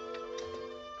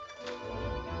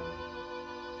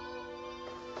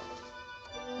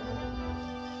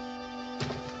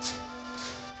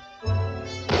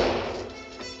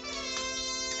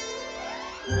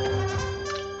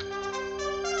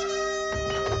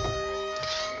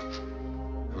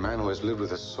 A man who has lived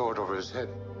with a sword over his head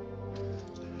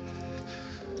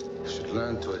should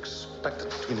learn to expect it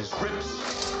between his ribs.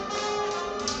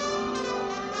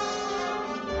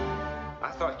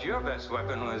 I thought your best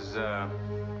weapon was,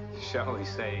 shall we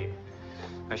say,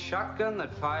 a shotgun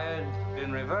that fired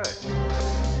in reverse.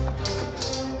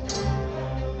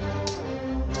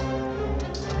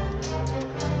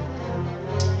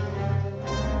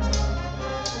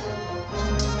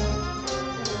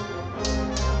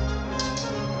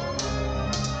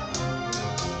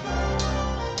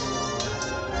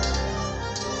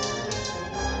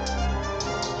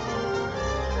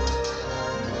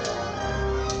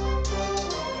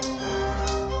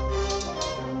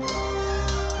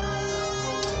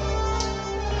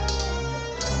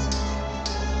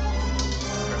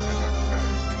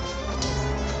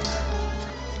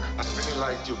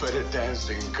 You better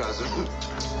dancing, cousin.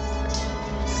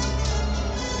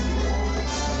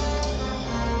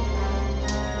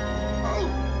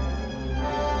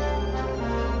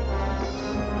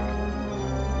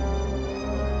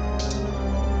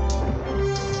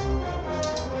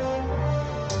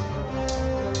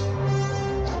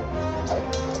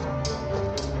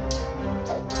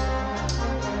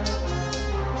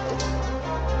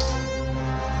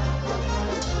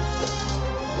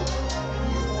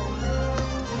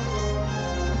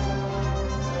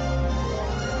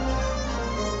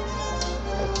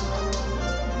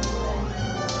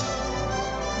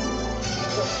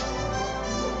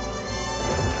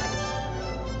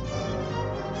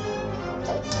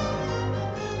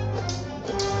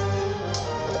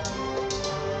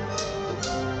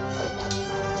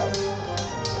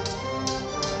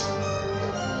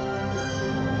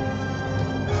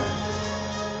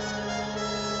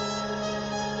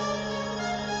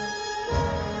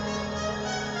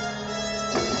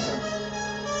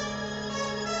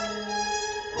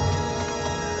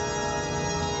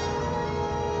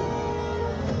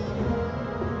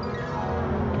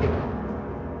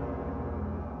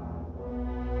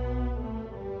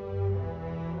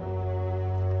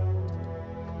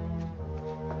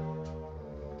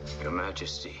 Your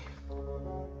Majesty.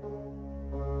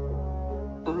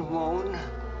 Ramon?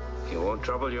 You won't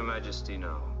trouble Your Majesty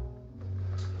now.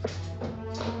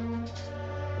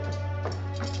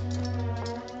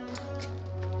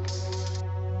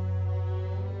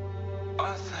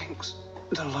 Our thanks,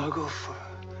 Delago, for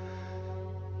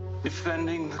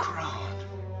defending the crown.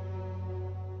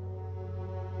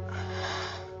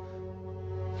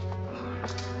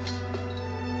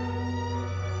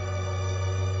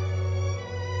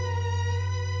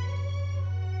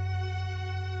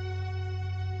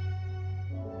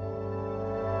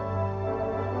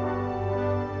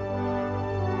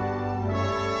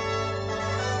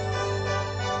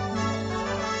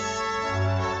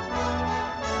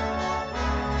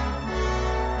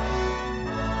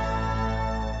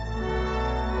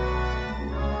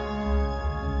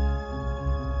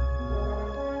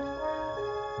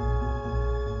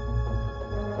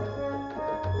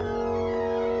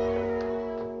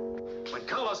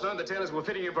 Learned the tailors were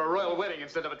fitting him for a royal wedding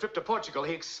instead of a trip to Portugal,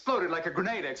 he exploded like a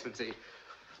grenade, Excellency.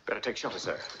 Better take shelter,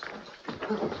 sir.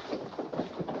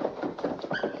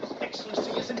 Excellency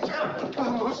is in terrible.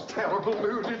 Oh, most terrible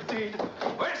news indeed.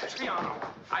 Where's Triano?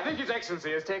 I think His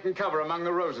Excellency has taken cover among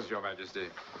the roses, Your Majesty.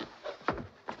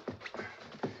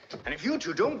 And if you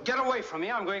two don't get away from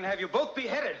me, I'm going to have you both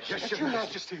beheaded. Yes, Your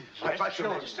Majesty. Yes, Your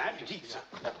Majesty.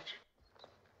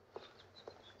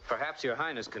 Perhaps Your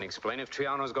Highness can explain if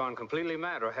Triano's gone completely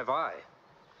mad, or have I?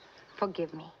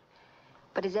 Forgive me,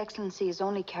 but His Excellency is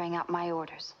only carrying out my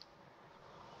orders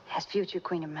as future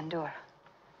Queen of Mandora.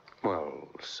 Well,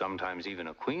 sometimes even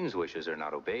a queen's wishes are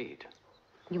not obeyed.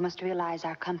 You must realize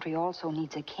our country also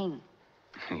needs a king.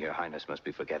 Your Highness must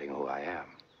be forgetting who I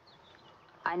am.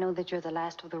 I know that you're the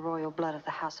last of the royal blood of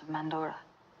the House of Mandora.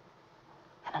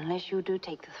 And unless you do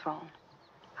take the throne,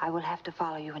 I will have to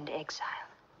follow you into exile,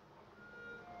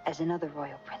 as another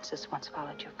royal princess once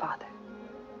followed your father.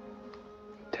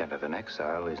 Tent of an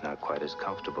exile is not quite as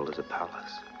comfortable as a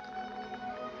palace.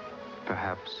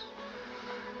 Perhaps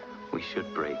we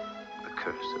should break the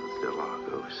curse of the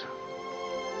Delagos.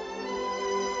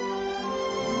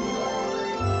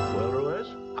 Well, Ruiz?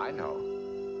 I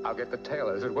know. I'll get the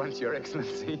tailors at once, Your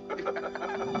Excellency.